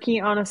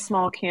tricky on a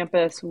small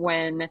campus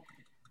when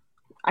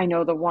I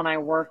know the one I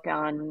work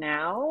on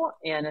now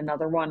and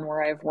another one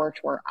where I've worked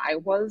where I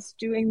was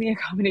doing the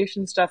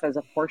accommodation stuff as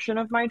a portion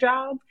of my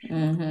job.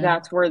 Mm-hmm.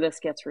 That's where this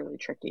gets really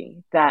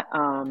tricky. That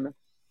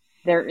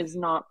there is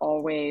not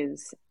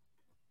always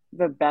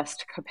the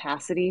best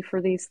capacity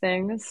for these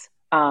things.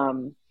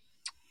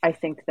 I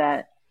think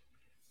that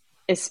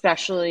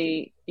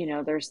especially,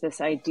 there's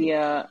this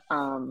idea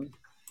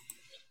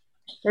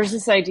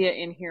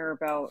in here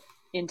about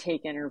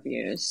intake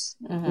interviews,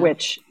 mm-hmm.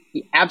 which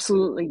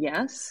absolutely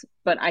yes.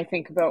 But I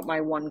think about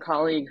my one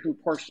colleague who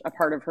a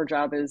part of her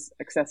job is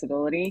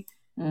accessibility.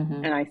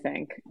 Mm-hmm. And I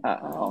think,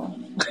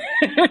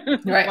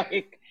 right.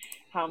 Like,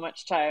 how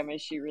much time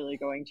is she really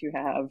going to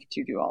have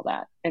to do all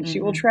that? And mm-hmm. she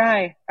will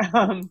try.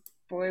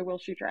 Boy, will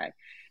she try.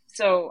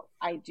 So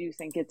I do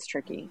think it's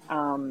tricky.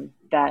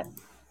 That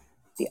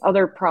the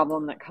other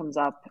problem that comes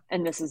up,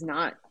 and this is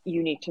not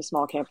unique to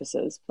small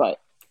campuses, but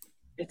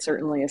it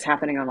certainly is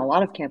happening on a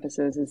lot of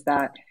campuses, is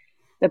that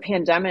the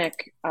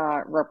pandemic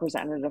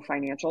represented a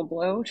financial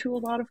blow to a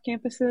lot of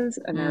campuses,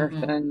 and there mm-hmm.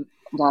 have been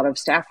a lot of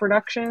staff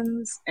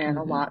reductions, and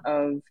mm-hmm. a lot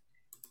of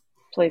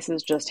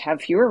places just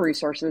have fewer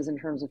resources in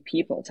terms of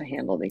people to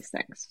handle these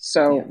things.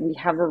 So yeah. we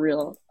have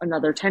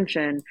another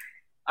tension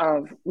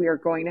of, we are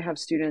going to have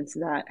students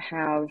that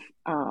have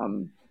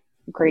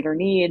greater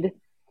need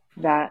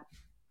that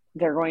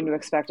they're going to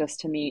expect us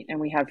to meet, and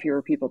we have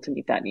fewer people to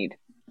meet that need.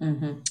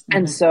 Mm-hmm. Mm-hmm.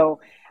 And so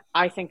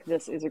I think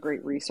this is a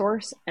great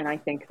resource. And I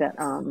think that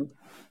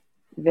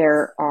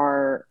there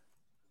are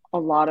a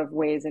lot of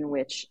ways in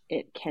which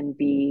it can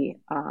be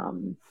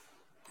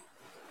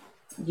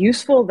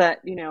useful, that,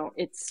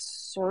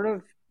 it's sort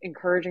of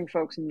encouraging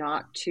folks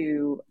not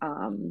to, I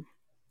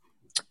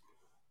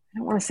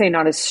don't want to say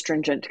not as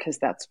stringent, because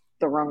that's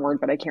the wrong word,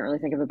 but I can't really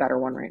think of a better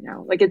one right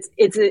now. Like,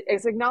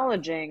 it's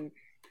acknowledging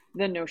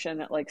the notion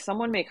that, like,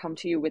 someone may come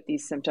to you with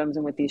these symptoms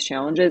and with these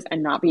challenges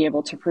and not be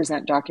able to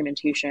present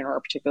documentation or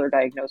a particular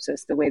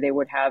diagnosis the way they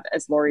would have,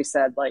 as Lori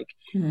said, like,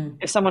 mm-hmm.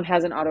 if someone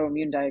has an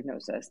autoimmune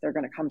diagnosis, they're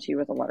going to come to you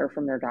with a letter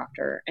from their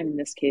doctor. And in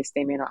this case,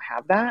 they may not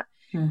have that.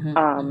 Mm-hmm.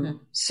 Mm-hmm.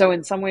 So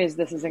in some ways,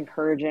 this is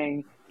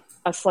encouraging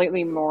a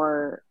slightly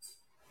looser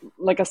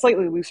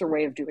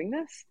way of doing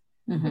this,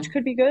 mm-hmm. which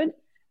could be good.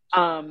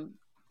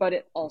 But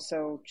it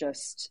also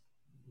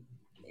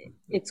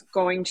it's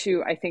going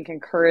to, I think,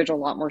 encourage a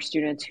lot more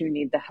students who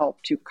need the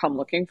help to come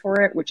looking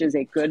for it, which is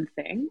a good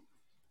thing.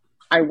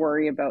 I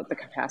worry about the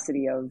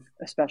capacity of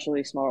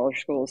especially smaller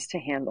schools to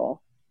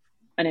handle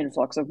an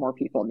influx of more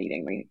people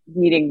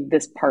needing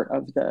this part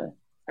of the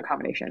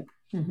accommodation.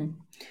 Mm-hmm.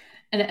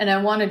 And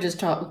I want to just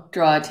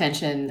draw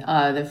attention,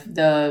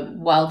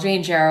 while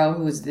Jane Jarrow,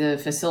 who's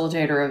the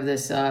facilitator of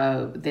this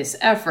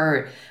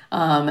effort,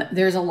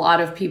 there's a lot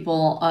of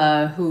people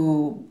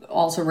who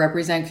also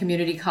represent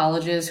community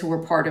colleges who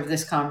were part of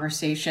this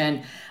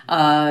conversation.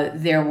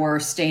 There were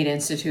state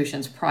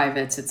institutions,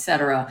 privates, et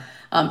cetera.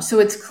 So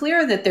it's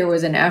clear that there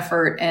was an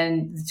effort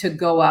and to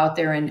go out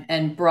there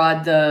and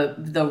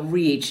broaden the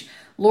reach.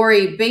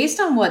 Lori, based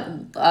on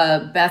what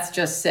Beth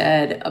just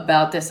said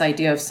about this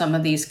idea of some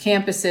of these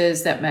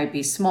campuses that might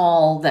be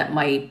small, that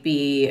might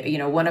be,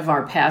 one of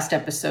our past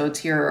episodes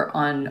here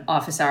on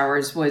Office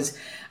Hours was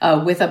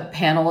with a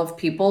panel of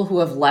people who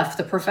have left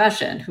the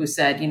profession, who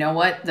said, you know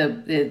what,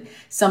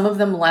 some of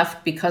them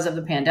left because of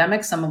the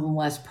pandemic, some of them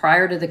left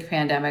prior to the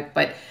pandemic,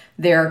 but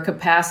their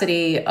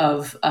capacity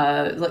of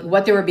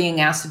what they were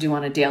being asked to do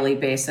on a daily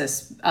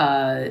basis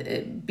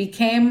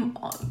became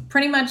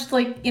pretty much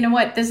like, you know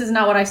what, this is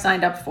not what I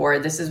signed up for.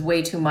 This is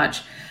way too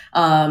much.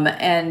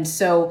 And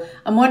so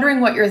I'm wondering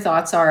what your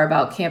thoughts are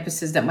about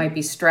campuses that might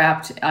be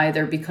strapped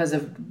either because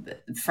of,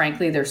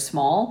 frankly, they're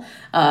small,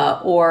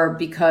 or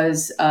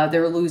because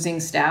they're losing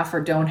staff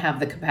or don't have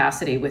the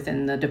capacity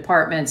within the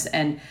departments.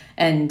 And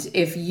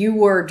if you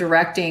were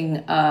directing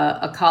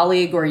a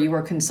colleague or you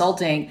were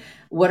consulting,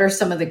 what are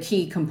some of the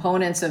key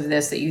components of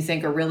this that you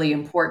think are really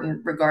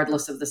important,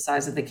 regardless of the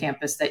size of the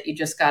campus, that you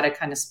just got to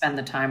kind of spend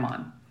the time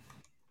on?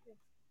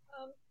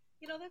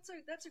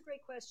 That's a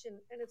great question,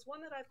 and it's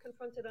one that I've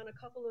confronted on a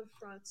couple of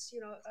fronts.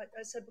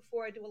 I said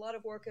before, I do a lot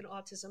of work in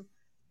autism,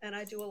 and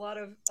I do a lot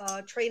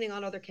of training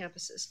on other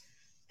campuses.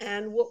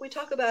 And what we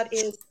talk about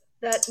is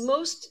that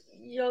most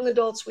young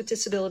adults with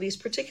disabilities,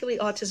 particularly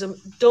autism,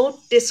 don't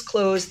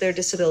disclose their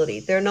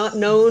disability. They're not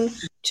known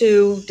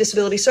to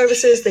disability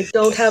services. They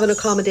don't have an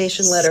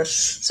accommodation letter.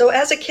 So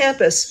as a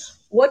campus,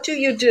 what do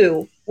you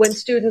do when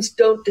students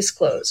don't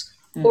disclose?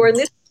 Or in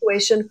this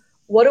situation,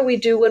 what do we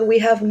do when we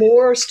have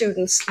more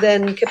students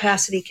than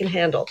capacity can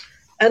handle?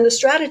 And the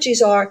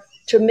strategies are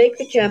to make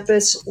the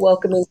campus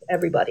welcoming to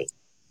everybody,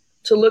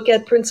 to look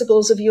at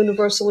principles of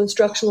universal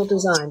instructional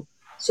design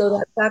so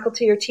that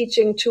faculty are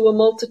teaching to a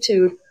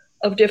multitude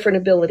of different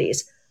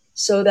abilities,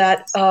 so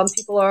that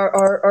people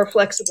are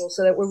flexible,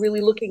 so that we're really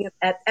looking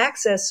at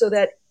access so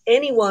that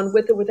anyone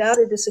with or without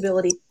a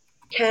disability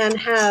can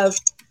have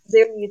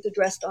their needs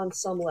addressed on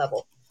some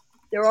level.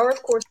 There are,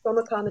 of course, some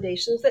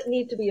accommodations that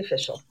need to be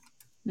official.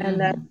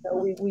 And that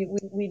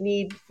we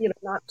need,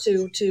 not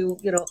to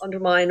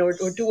undermine or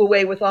do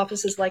away with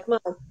offices like mine.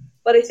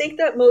 But I think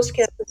that most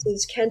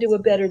campuses can do a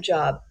better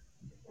job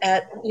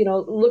at,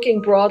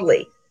 looking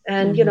broadly.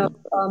 And,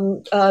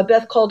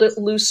 Beth called it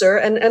looser.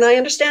 And I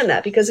understand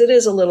that because it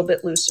is a little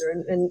bit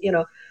looser.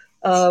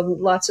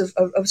 Lots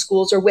of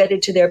schools are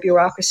wedded to their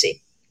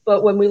bureaucracy.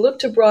 But when we look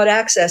to broad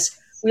access,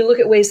 we look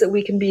at ways that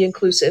we can be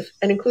inclusive.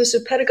 And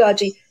inclusive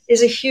pedagogy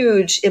is a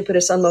huge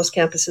impetus on most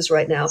campuses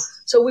right now.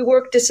 So we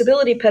work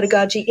disability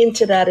pedagogy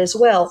into that as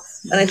well.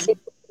 And I think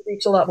we can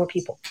reach a lot more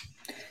people.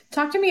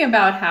 Talk to me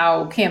about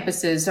how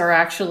campuses are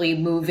actually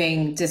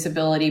moving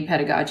disability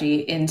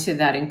pedagogy into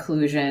that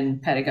inclusion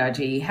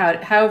pedagogy. How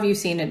have you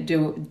seen it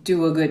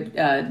do a good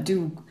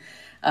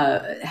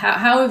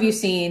how have you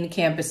seen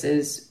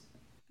campuses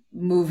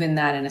move in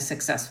that in a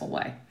successful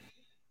way?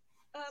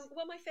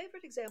 Well, my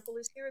favorite example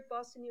is here at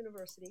Boston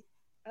University.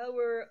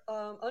 Our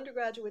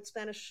undergraduate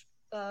Spanish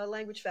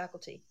language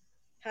faculty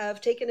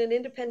have taken an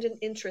independent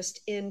interest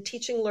in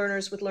teaching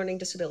learners with learning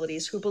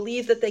disabilities who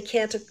believe that they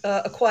can't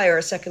acquire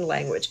a second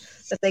language,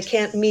 that they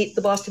can't meet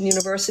the Boston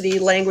University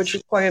language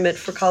requirement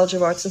for College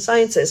of Arts and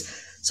Sciences.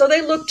 So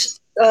they looked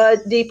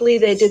deeply,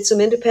 they did some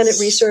independent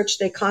research,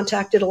 they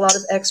contacted a lot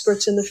of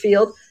experts in the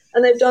field,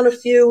 and they've done a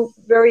few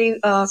very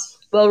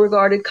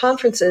well-regarded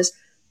conferences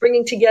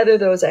bringing together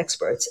those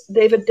experts.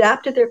 They've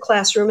adapted their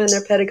classroom and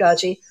their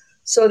pedagogy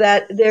so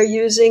that they're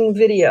using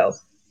video,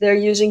 they're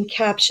using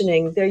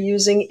captioning, they're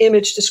using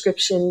image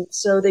description.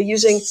 So they're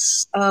using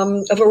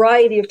a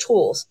variety of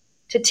tools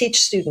to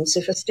teach students.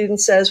 If a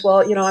student says,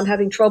 well, I'm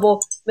having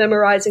trouble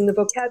memorizing the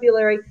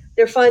vocabulary,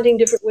 they're finding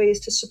different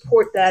ways to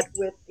support that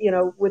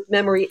with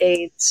memory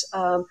aids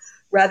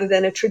rather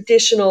than a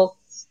traditional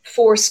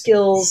 4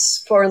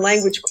 skills foreign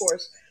language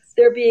course.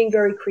 They're being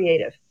very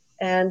creative.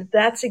 And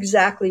that's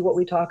exactly what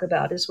we talk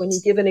about is when you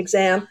give an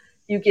exam,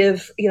 you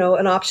give,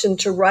 an option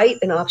to write,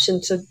 an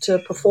option to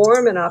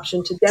perform, an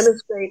option to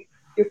demonstrate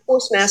your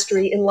course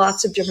mastery in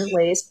lots of different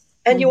ways.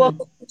 And you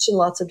also teach in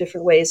lots of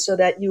different ways so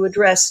that you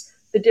address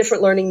the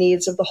different learning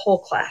needs of the whole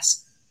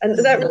class. And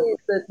that really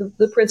is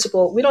the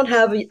principle. We don't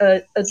have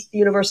a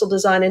universal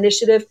design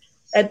initiative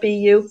at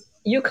BU.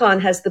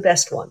 UConn has the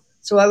best one.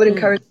 So I would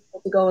encourage people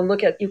to go and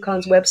look at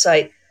UConn's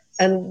website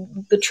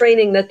and the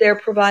training that they're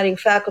providing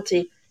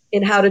faculty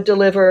in how to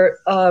deliver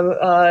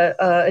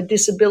a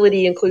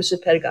disability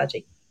inclusive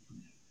pedagogy.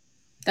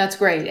 That's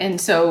great. And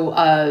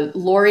so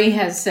Lori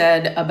has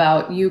said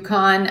about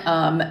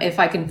UConn, if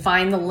I can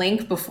find the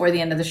link before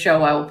the end of the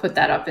show, I will put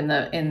that up in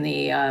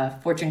the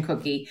fortune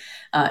cookie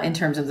in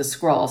terms of the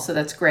scroll. So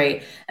that's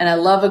great. And I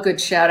love a good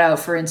shout out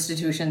for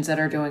institutions that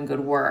are doing good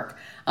work.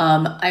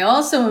 I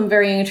also am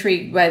very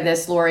intrigued by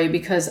this, Lori,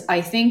 because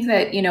I think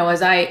that,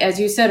 as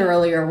you said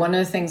earlier, one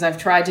of the things I've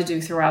tried to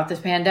do throughout this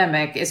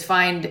pandemic is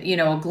find,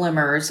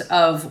 glimmers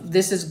of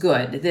this is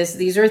good.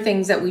 These are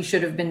things that we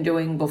should have been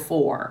doing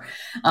before.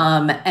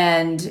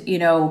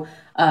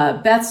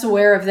 Beth's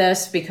aware of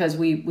this because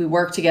we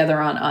work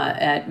together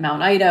at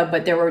Mount Ida,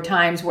 but there were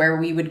times where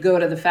we would go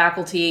to the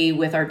faculty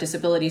with our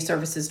disability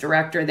services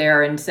director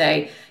there and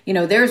say,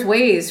 there's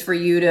ways for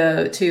you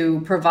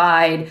to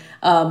provide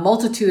a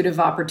multitude of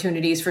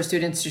opportunities for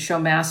students to show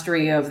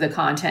mastery of the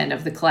content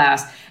of the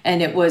class.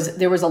 And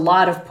there was a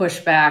lot of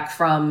pushback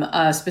from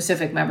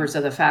specific members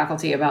of the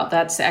faculty about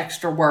that's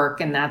extra work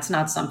and that's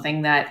not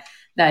something that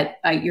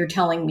you're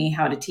telling me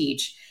how to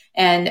teach.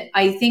 And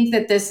I think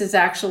that this is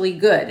actually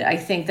good. I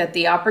think that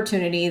the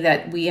opportunity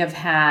that we have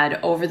had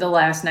over the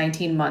last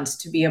 19 months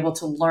to be able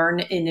to learn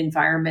in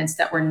environments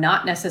that were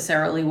not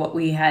necessarily what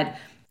we had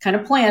kind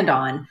of planned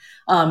on,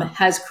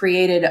 has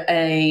created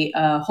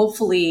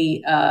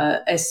hopefully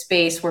a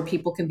space where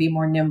people can be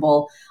more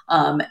nimble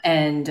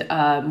and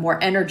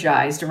more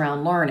energized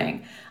around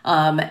learning.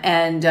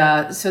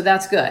 So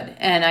that's good.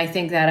 And I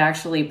think that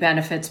actually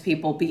benefits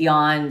people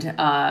beyond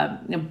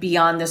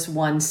this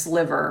one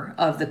sliver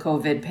of the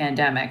COVID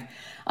pandemic.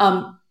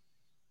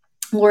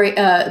 Lori,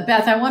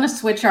 Beth, I want to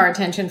switch our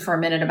attention for a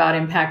minute about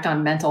impact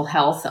on mental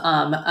health.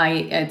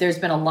 There's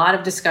been a lot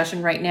of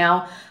discussion right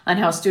now on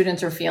how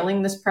students are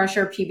feeling this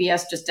pressure.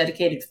 PBS just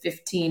dedicated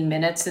 15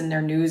 minutes in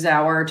their news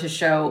hour to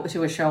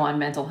a show on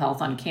mental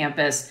health on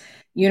campus.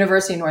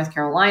 University of North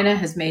Carolina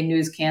has made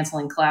news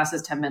canceling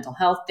classes to have mental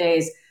health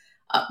days.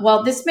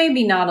 While this may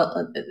be not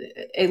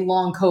a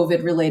long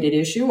COVID related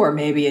issue, or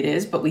maybe it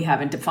is, but we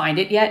haven't defined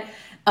it yet.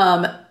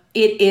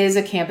 It is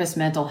a campus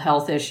mental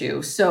health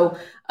issue. So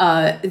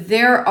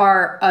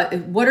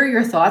what are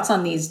your thoughts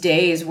on these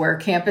days where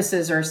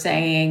campuses are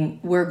saying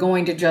we're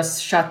going to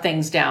just shut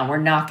things down, we're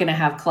not going to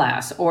have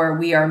class, or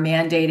we are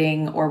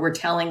mandating, or we're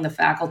telling the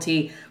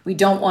faculty we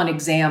don't want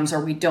exams,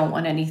 or we don't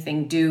want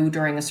anything due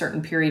during a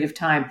certain period of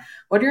time?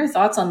 What are your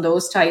thoughts on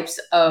those types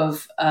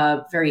of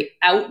very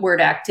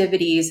outward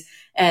activities?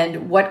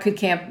 And what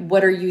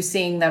are you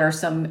seeing that are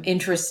some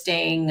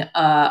interesting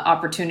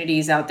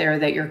opportunities out there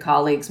that your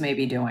colleagues may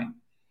be doing?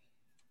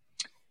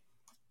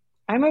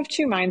 I'm of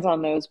two minds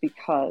on those,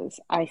 because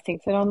I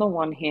think that on the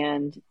one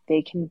hand,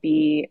 they can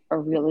be a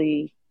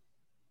really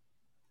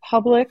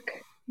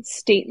public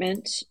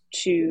statement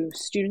to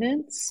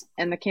students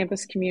and the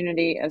campus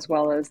community, as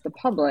well as the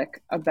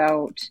public,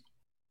 about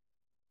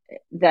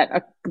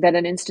that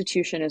an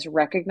institution is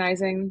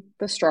recognizing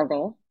the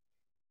struggle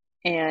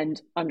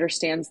and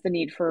understands the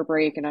need for a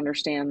break and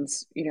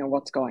understands,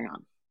 what's going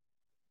on.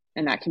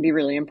 And that can be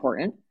really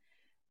important.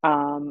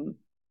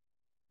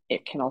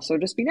 It can also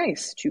just be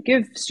nice to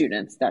give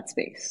students that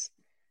space.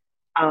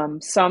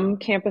 Some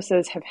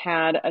campuses have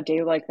had a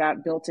day like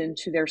that built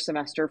into their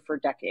semester for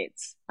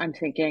decades. I'm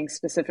thinking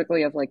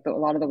specifically of a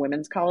lot of the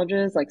women's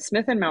colleges, like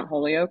Smith and Mount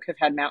Holyoke have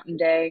had Mountain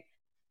Day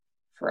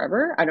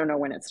forever. I don't know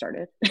when it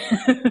started,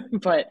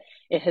 but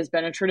it has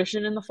been a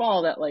tradition in the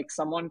fall that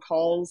someone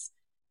calls,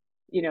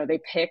 they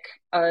pick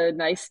a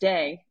nice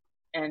day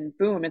and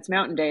boom, it's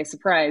Mountain Day,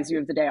 surprise, you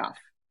have the day off.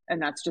 And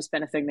that's just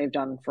been a thing they've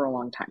done for a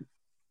long time.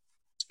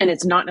 And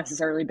it's not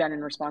necessarily been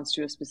in response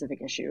to a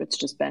specific issue. It's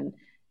just been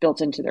built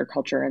into their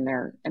culture and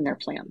their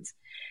plans.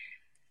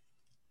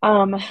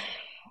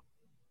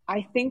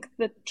 I think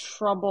the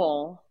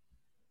trouble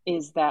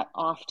is that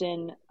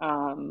often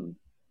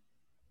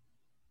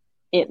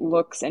it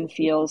looks and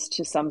feels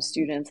to some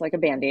students like a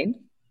Band-Aid.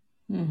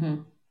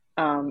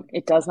 Mm-hmm.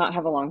 It does not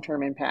have a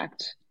long-term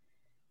impact.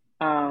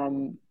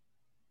 And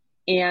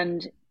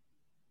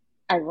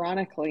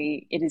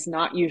ironically, it is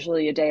not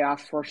usually a day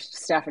off for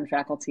staff and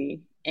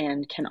faculty,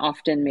 and can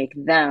often make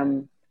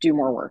them do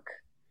more work.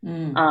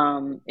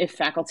 If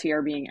faculty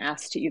are being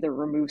asked to either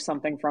remove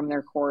something from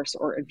their course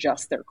or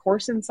adjust their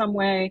course in some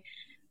way,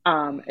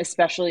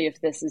 especially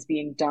if this is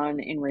being done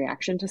in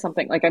reaction to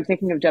something. I'm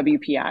thinking of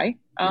WPI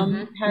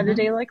had a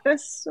day like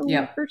this a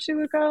week or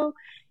two ago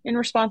in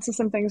response to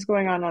some things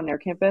going on their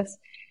campus.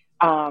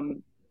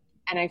 And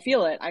I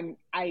feel it.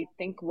 I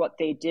think what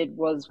they did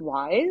was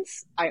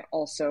wise. I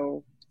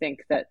also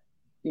think that,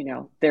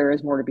 there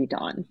is more to be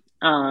done.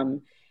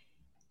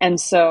 And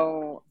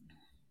so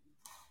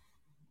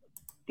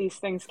these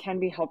things can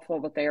be helpful,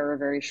 but they are a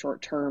very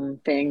short-term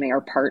thing. They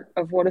are part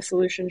of what a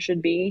solution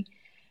should be.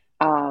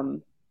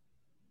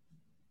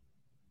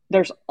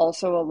 There's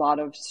also a lot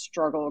of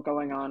struggle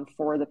going on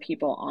for the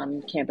people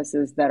on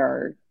campuses that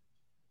are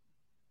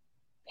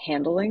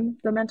handling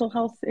the mental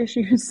health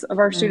issues of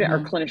our students. Our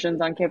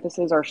clinicians on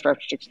campuses are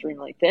stretched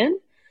extremely thin.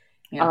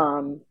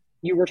 Yeah.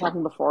 You were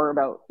talking before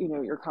about,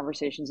 your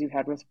conversations you've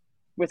had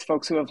with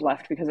folks who have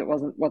left because it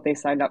wasn't what they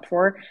signed up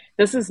for.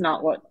 This is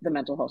not what the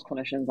mental health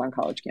clinicians on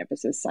college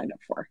campuses signed up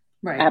for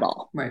at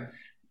all. Right.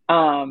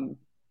 And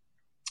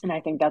I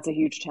think that's a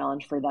huge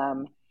challenge for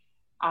them.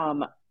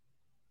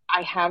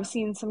 I have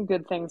seen some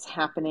good things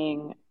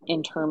happening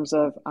in terms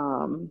of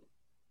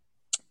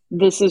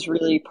this is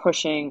really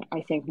pushing,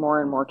 I think,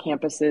 more and more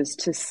campuses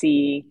to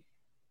see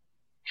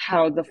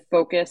how the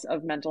focus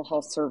of mental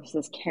health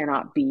services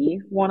cannot be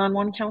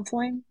one-on-one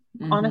counseling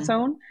on its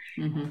own.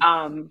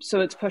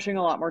 So it's pushing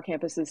a lot more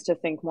campuses to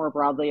think more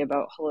broadly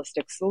about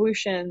holistic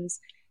solutions.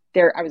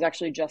 I was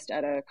actually just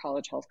at a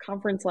college health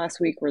conference last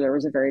week where there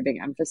was a very big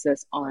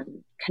emphasis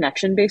on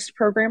connection-based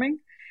programming.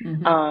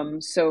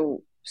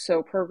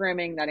 So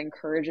programming that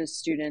encourages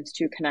students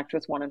to connect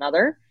with one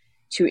another,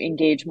 to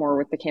engage more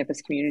with the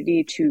campus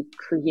community, to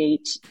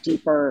create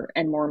deeper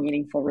and more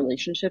meaningful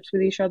relationships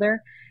with each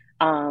other.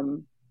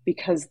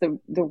 Because the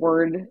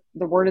word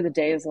of the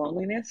day is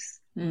loneliness.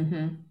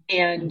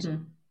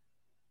 And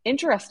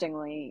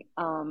interestingly,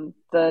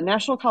 the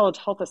National College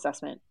Health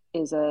Assessment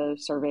is a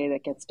survey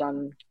that gets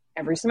done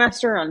every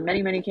semester on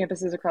many, many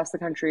campuses across the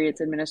country. It's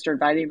administered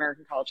by the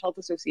American College Health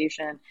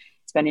Association.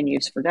 It's been in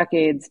use for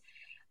decades.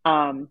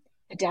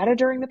 the data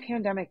during the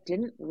pandemic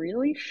didn't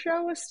really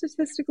show a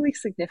statistically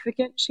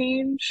significant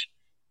change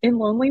in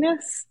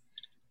loneliness,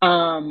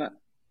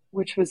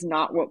 which was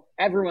not what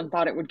everyone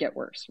thought. It would get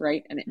worse,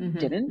 right? And it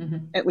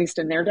didn't, at least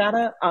in their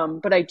data.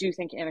 But I do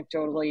think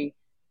anecdotally,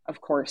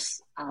 of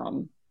course,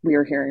 we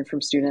are hearing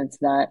from students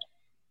that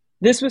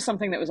this was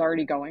something that was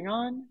already going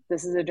on.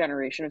 This is a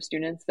generation of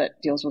students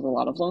that deals with a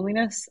lot of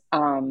loneliness.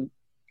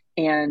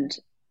 And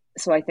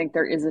so I think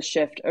there is a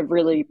shift, a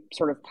really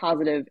sort of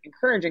positive,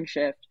 encouraging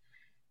shift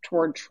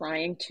toward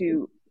trying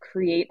to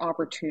create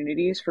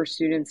opportunities for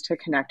students to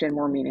connect in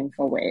more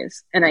meaningful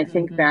ways. And I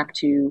think back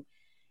to,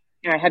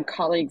 I had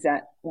colleagues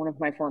at one of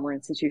my former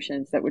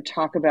institutions that would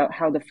talk about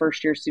how the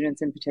first year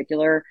students in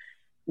particular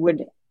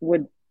would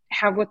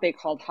have what they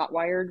called hot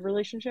wired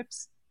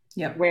relationships.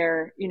 Yep.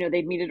 Where,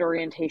 they'd meet at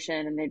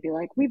orientation and they'd be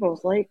like, we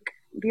both like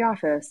The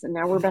Office and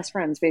now we're best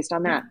friends based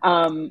on that.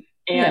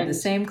 And the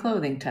same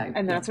clothing type.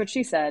 And that's what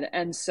she said.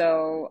 And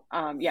so,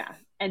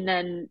 and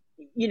then,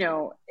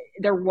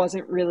 there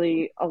wasn't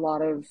really a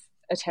lot of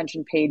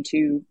attention paid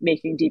to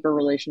making deeper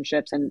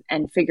relationships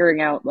and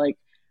figuring out like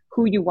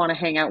who you want to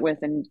hang out with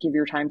and give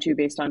your time to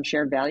based on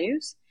shared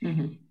values.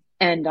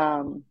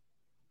 And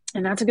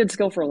that's a good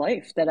skill for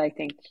life that I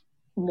think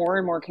more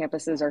and more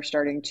campuses are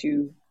starting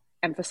to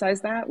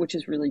emphasize that, which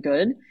is really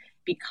good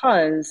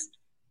because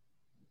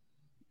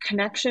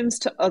connections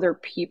to other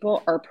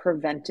people are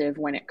preventive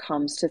when it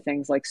comes to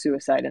things like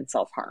suicide and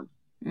self-harm.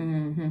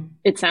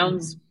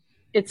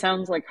 It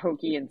sounds like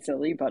hokey and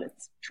silly, but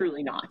it's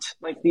truly not.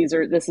 Like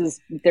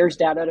there's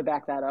data to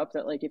back that up,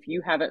 that like if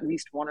you have at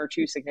least one or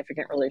two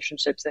significant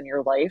relationships in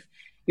your life,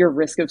 your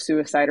risk of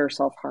suicide or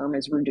self-harm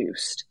is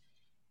reduced.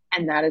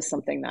 And that is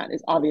something that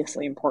is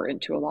obviously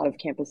important to a lot of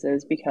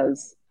campuses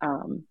because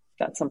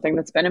that's something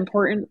that's been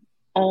important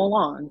all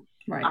along.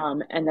 Right.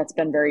 And that's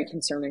been very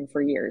concerning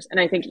for years. And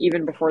I think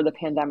even before the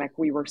pandemic,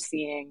 we were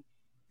seeing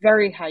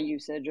very high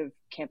usage of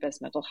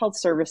campus mental health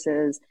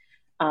services,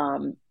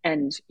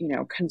 and,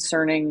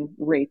 concerning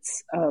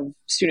rates of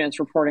students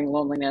reporting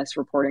loneliness,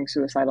 reporting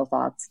suicidal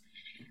thoughts,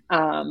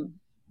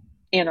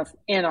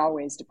 and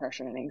always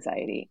depression and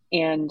anxiety.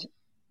 And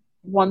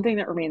one thing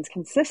that remains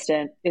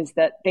consistent is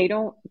that they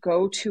don't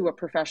go to a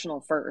professional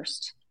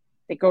first.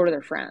 They go to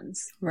their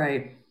friends.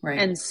 Right.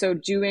 And so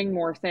doing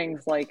more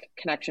things like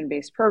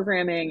connection-based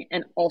programming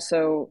and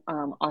also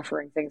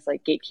offering things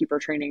like gatekeeper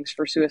trainings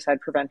for suicide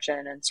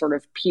prevention and sort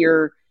of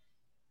peer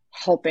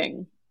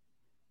helping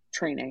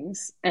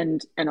trainings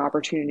and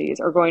opportunities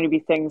are going to be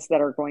things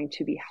that are going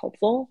to be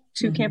helpful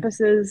to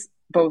campuses,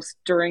 both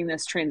during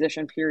this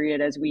transition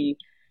period as we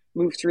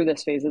move through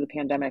this phase of the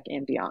pandemic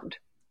and beyond.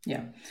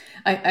 Yeah,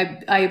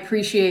 I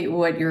appreciate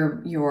what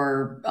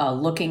you're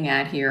looking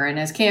at here. And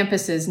as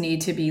campuses need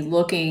to be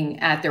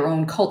looking at their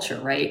own culture,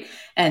 right?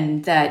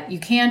 And that you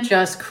can't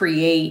just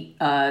create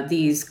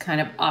these kind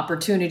of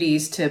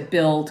opportunities to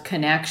build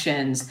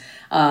connections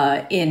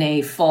in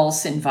a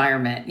false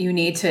environment. You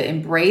need to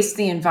embrace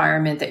the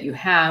environment that you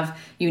have.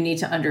 You need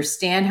to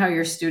understand how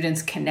your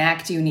students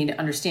connect. You need to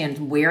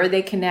understand where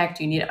they connect.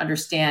 You need to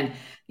understand,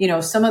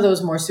 some of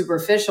those more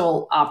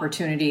superficial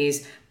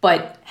opportunities,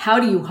 but how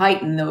do you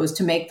heighten those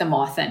to make them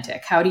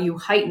authentic? How do you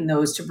heighten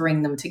those to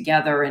bring them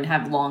together and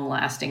have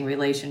long-lasting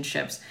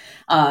relationships?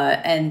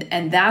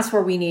 And that's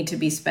where we need to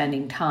be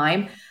spending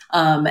time.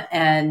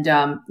 And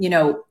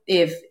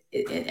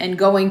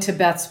going to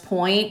Beth's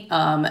point,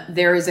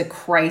 there is a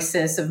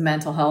crisis of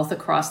mental health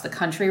across the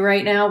country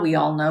right now. We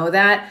all know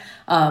that.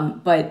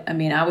 But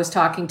I was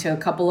talking to a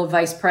couple of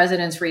vice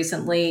presidents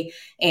recently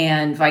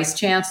and vice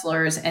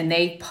chancellors, and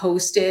they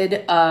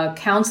posted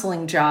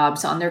counseling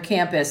jobs on their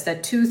campus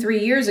that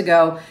 2-3 years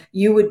ago,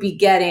 you would be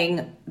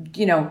getting,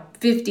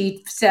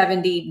 50,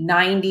 70,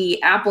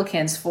 90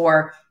 applicants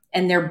for,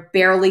 and they're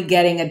barely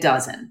getting a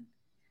dozen.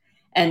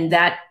 And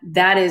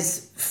that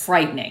is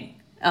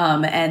frightening.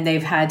 And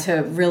they've had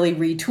to really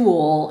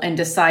retool and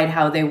decide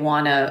how they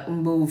want to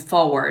move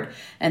forward.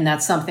 And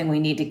that's something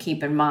we need to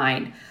keep in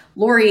mind.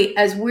 Lori,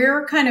 as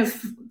we're kind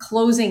of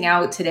closing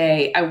out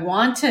today, I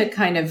want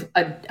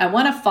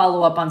to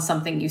follow up on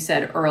something you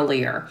said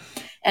earlier.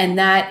 And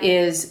that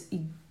is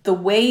the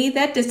way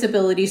that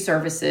disability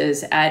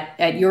services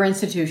at your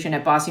institution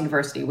at Boston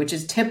University, which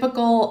is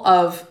typical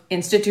of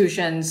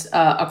institutions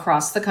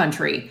across the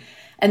country.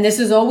 And this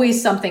is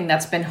always something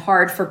that's been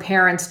hard for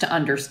parents to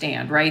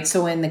understand, right?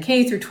 So in the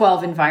K through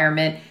 12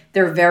 environment,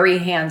 they're very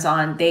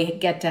hands-on. They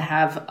get to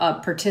have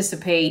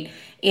participate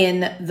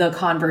in the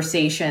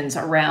conversations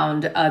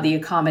around the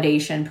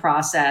accommodation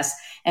process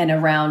and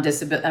around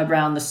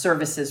the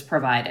services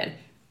provided.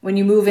 When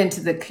you move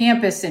into the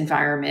campus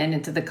environment,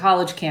 into the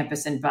college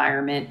campus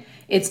environment,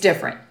 it's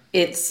different.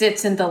 It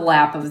sits in the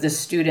lap of the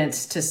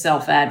students to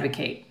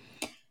self-advocate.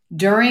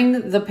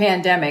 During the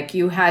pandemic,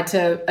 you had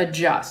to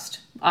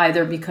adjust,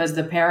 either because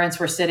the parents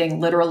were sitting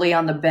literally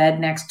on the bed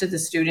next to the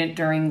student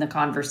during the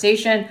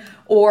conversation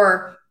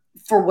or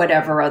for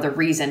whatever other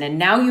reason. And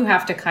now you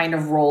have to kind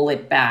of roll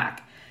it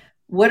back.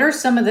 What are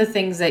some of the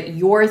things that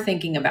you're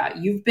thinking about?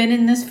 You've been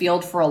in this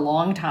field for a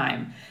long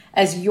time.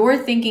 as you're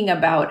thinking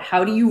about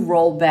how do you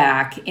roll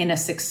back in a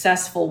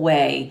successful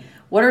way,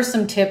 what are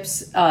some tips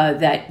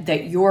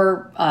that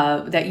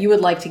you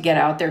would like to get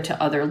out there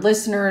to other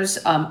listeners?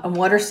 And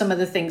what are some of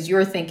the things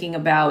you're thinking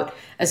about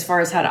as far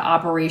as how to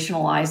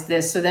operationalize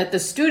this so that the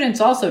students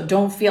also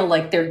don't feel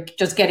like they're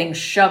just getting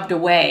shoved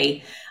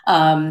away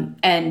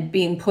and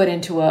being put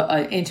into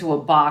a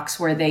box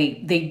where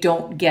they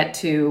don't get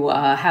to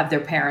have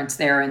their parents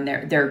there and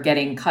they're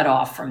getting cut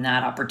off from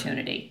that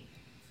opportunity?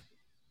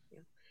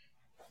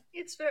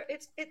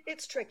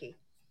 It's tricky.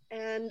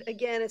 And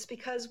again, it's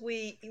because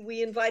we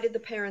invited the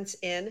parents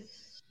in.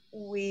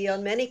 We,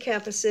 on many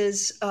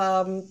campuses,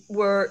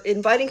 were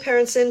inviting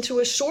parents in to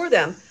assure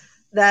them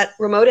that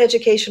remote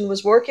education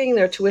was working,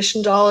 their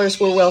tuition dollars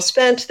were well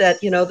spent,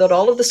 that that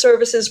all of the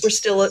services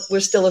were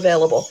still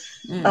available.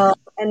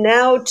 And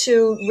now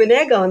to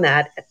renege on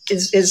that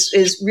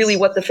is really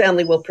what the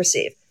family will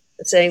perceive.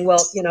 It's saying,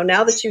 well,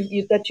 now that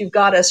you've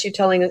got us, you're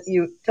telling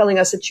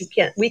us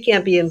that we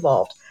can't be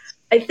involved.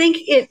 I think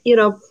it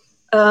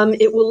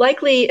will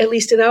likely, at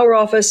least in our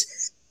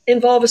office,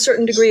 involve a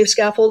certain degree of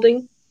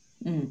scaffolding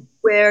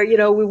where,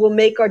 we will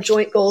make our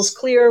joint goals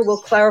clear. We'll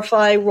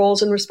clarify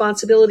roles and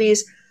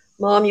responsibilities.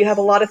 Mom, you have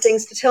a lot of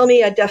things to tell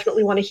me. I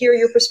definitely want to hear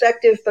your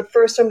perspective. But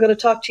first, I'm going to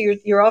talk to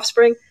your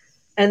offspring.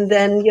 And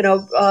then,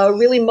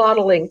 really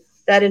modeling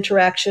that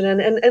interaction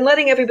and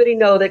letting everybody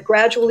know that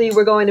gradually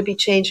we're going to be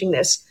changing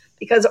this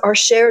because our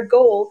shared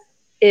goal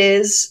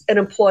is an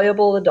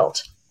employable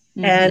adult.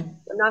 And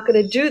we're not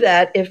going to do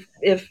that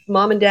if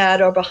mom and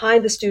dad are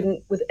behind the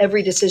student with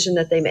every decision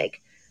that they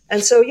make.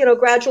 And so,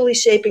 gradually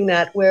shaping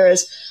that,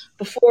 whereas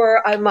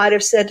before I might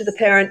have said to the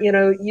parent,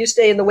 you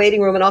stay in the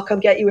waiting room and I'll come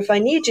get you if I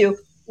need you.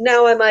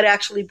 Now I might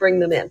actually bring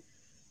them in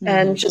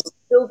and just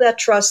build that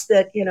trust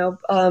that,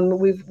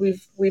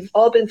 we've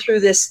all been through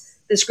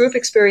this group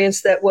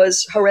experience that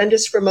was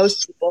horrendous for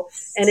most people.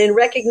 And in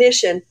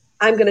recognition,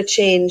 I'm going to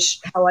change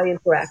how I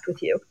interact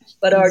with you.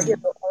 But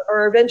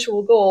our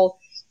eventual goal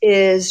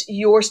is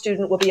your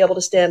student will be able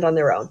to stand on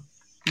their own.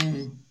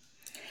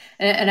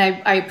 And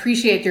I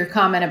appreciate your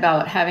comment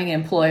about having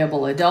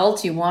employable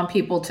adults. You want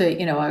people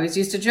to, I always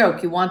used to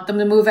joke, you want them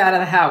to move out of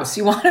the house.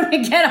 You want them to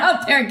get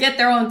out there and get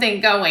their own thing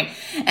going.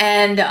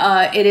 And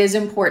it is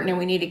important, and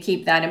we need to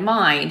keep that in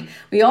mind.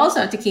 We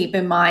also have to keep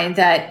in mind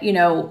that,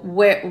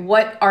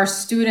 what our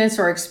students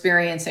are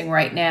experiencing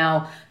right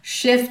now,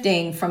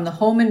 shifting from the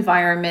home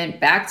environment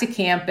back to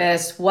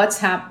campus, what's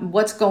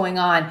going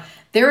on.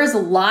 There is a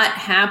lot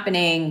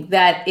happening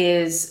that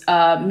is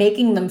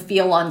making them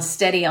feel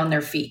unsteady on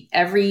their feet.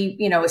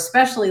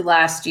 Especially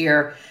last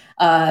year,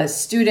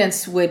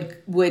 students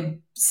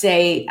would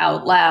say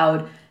out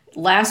loud,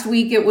 last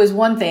week it was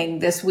one thing,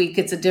 this week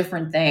it's a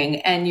different thing.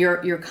 And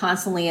you're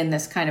constantly in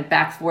this kind of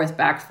back forth.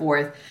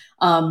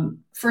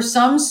 For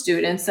some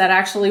students, that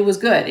actually was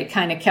good. It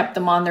kind of kept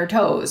them on their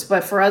toes.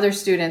 But for other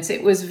students,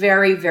 it was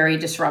very, very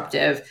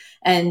disruptive.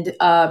 And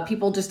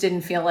people just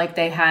didn't feel like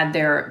they had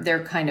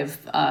their kind of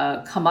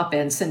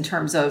comeuppance in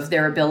terms of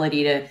their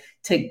ability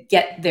to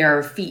get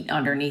their feet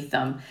underneath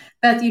them.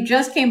 Beth, you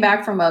just came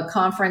back from a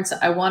conference.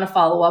 I want to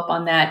follow up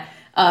on that.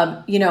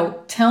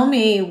 Tell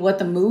me what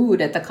the mood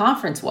at the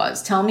conference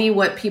was. Tell me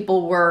what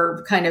people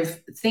were kind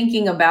of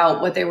thinking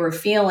about, what they were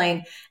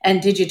feeling.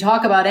 And did you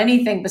talk about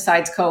anything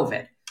besides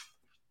COVID?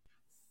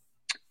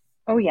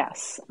 Oh,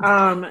 yes.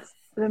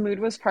 The mood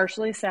was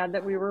partially sad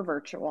that we were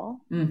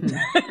virtual.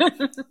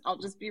 I'll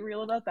just be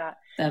real about that.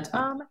 That's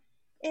fine.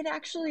 It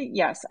actually,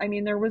 yes. I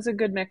mean, there was a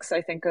good mix,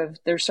 I think, of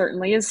there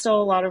certainly is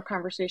still a lot of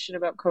conversation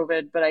about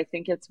COVID, but I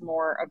think it's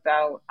more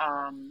about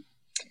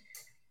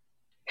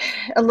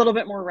a little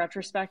bit more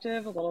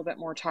retrospective, a little bit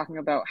more talking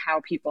about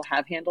how people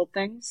have handled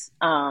things,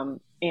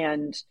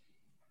 and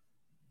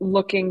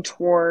looking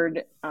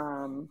toward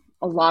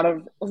a lot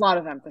of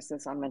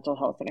emphasis on mental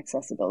health and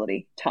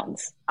accessibility,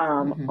 tons.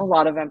 A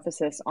lot of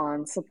emphasis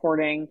on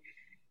supporting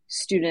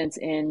students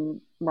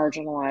in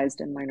marginalized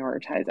and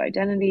minoritized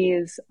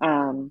identities.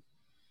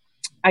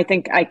 I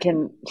think I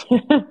can,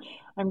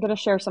 I'm going to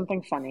share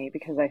something funny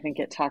because I think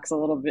it talks a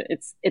little bit,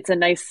 it's a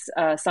nice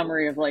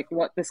summary of like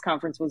what this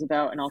conference was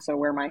about and also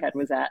where my head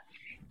was at.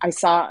 I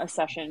saw a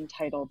session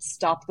titled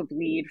Stop the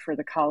Bleed for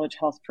the College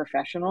Health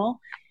Professional.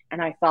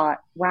 And I thought,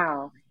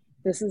 wow,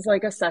 this is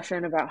like a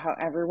session about how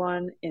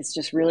everyone is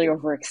just really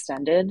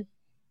overextended.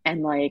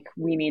 And like,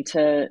 we need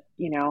to,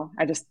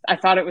 I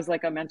thought it was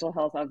like a mental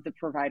health of the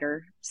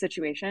provider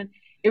situation.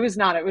 It was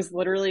not. It was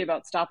literally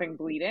about stopping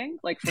bleeding,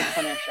 like for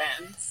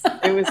clinicians.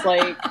 It was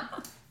like,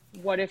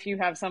 what if you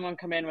have someone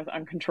come in with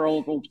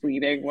uncontrollable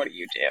bleeding? What do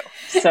you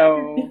do?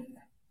 So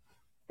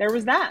there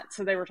was that.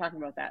 So they were talking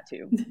about that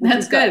too.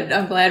 That's good.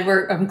 I'm glad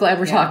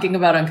we're talking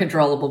about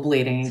uncontrollable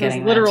bleeding and so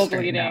getting literal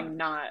bleeding,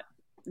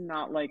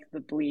 not like the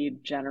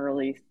bleed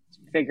generally,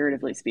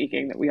 figuratively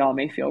speaking, that we all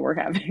may feel we're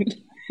having.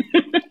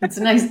 It's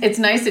nice. It's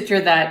nice that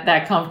you're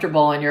that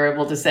comfortable and you're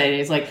able to say,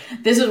 it's like,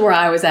 this is where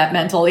I was at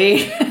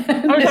mentally.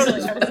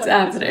 Totally. was What's like,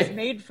 happening? this was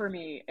made for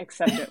me,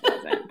 except it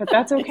wasn't. But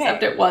that's okay.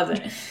 Except it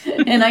wasn't.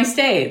 And I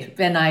stayed.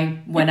 And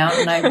I went out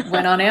and I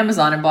went on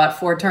Amazon and bought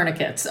 4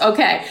 tourniquets.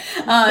 Okay.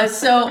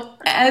 So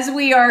as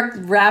we are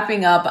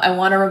wrapping up, I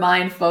want to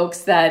remind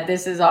folks that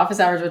this is Office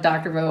Hours with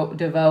Dr.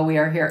 DeVoe. We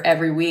are here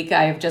every week.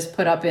 I have just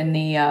put up in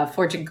the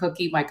fortune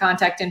cookie my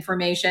contact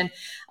information.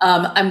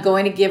 I'm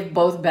going to give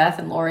both Beth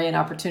and Lori an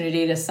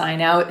opportunity to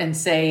sign out and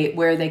say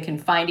where they can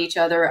find each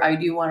other. I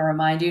do want to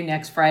remind you,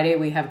 next Friday,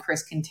 we have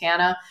Chris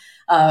Quintana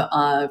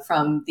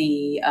from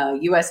the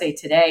USA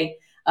Today,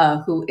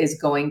 who is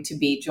going to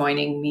be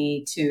joining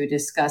me to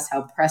discuss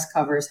how press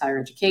covers higher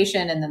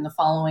education. And then the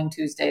following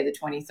Tuesday, the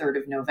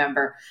 23rd of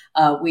November,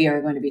 we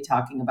are going to be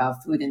talking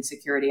about food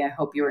insecurity. I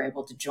hope you were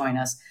able to join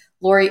us.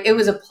 Lori, it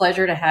was a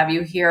pleasure to have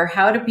you here.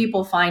 How do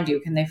people find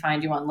you? Can they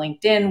find you on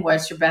LinkedIn?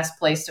 What's your best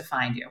place to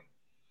find you?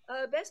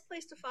 Best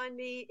place to find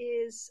me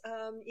is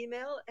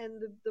email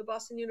and the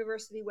Boston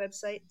University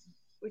website,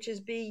 which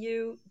is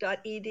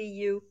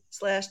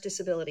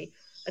bu.edu/disability.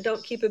 I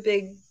don't keep a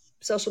big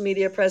social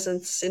media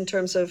presence in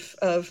terms of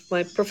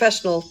my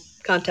professional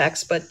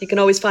contacts, but you can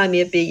always find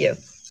me at BU.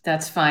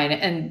 That's fine.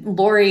 And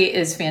Lori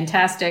is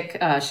fantastic.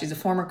 She's a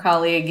former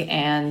colleague,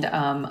 and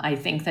I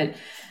think that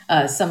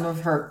some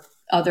of her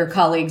other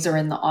colleagues are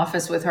in the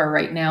office with her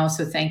right now.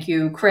 So thank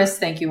you, Chris.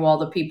 Thank you, all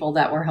the people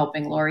that were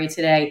helping Lori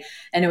today.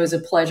 And it was a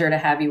pleasure to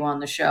have you on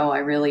the show. I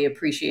really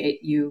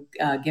appreciate you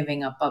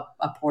giving up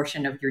a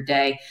portion of your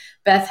day.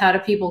 Beth, how do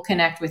people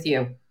connect with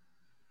you?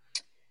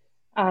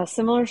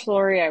 Similar to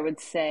Lori, I would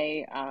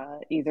say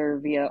either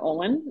via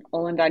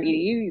olin.edu.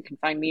 You can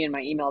find me and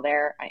my email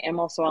there. I am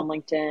also on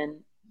LinkedIn.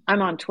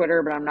 I'm on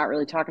Twitter, but I'm not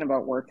really talking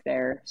about work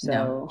there. So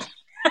No.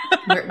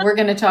 We're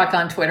going to talk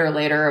on Twitter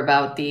later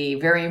about the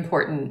very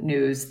important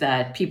news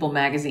that People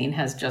Magazine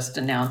has just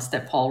announced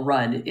that Paul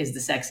Rudd is the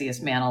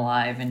sexiest man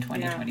alive in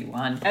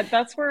 2021. Yeah.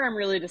 That's where I'm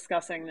really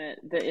discussing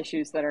the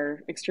issues that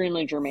are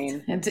extremely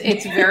germane.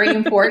 It's very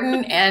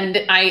important,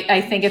 and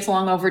I think it's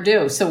long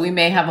overdue. So we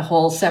may have a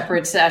whole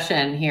separate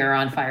session here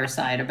on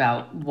Fireside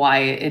about why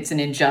it's an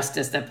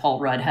injustice that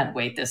Paul Rudd had to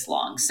wait this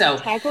long. So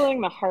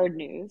tackling the hard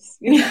news.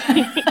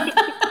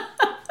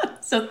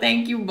 So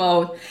thank you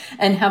both,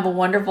 and have a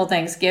wonderful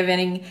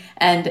Thanksgiving.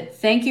 And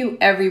thank you,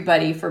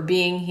 everybody, for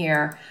being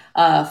here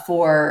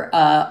for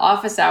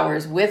Office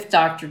Hours with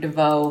Dr.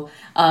 DeVoe.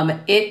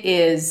 It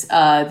is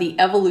the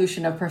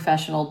evolution of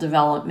professional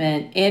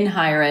development in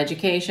higher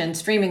education,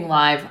 streaming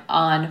live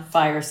on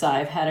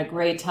Fireside. Had a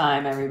great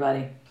time,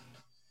 everybody.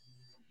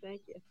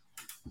 Thank you.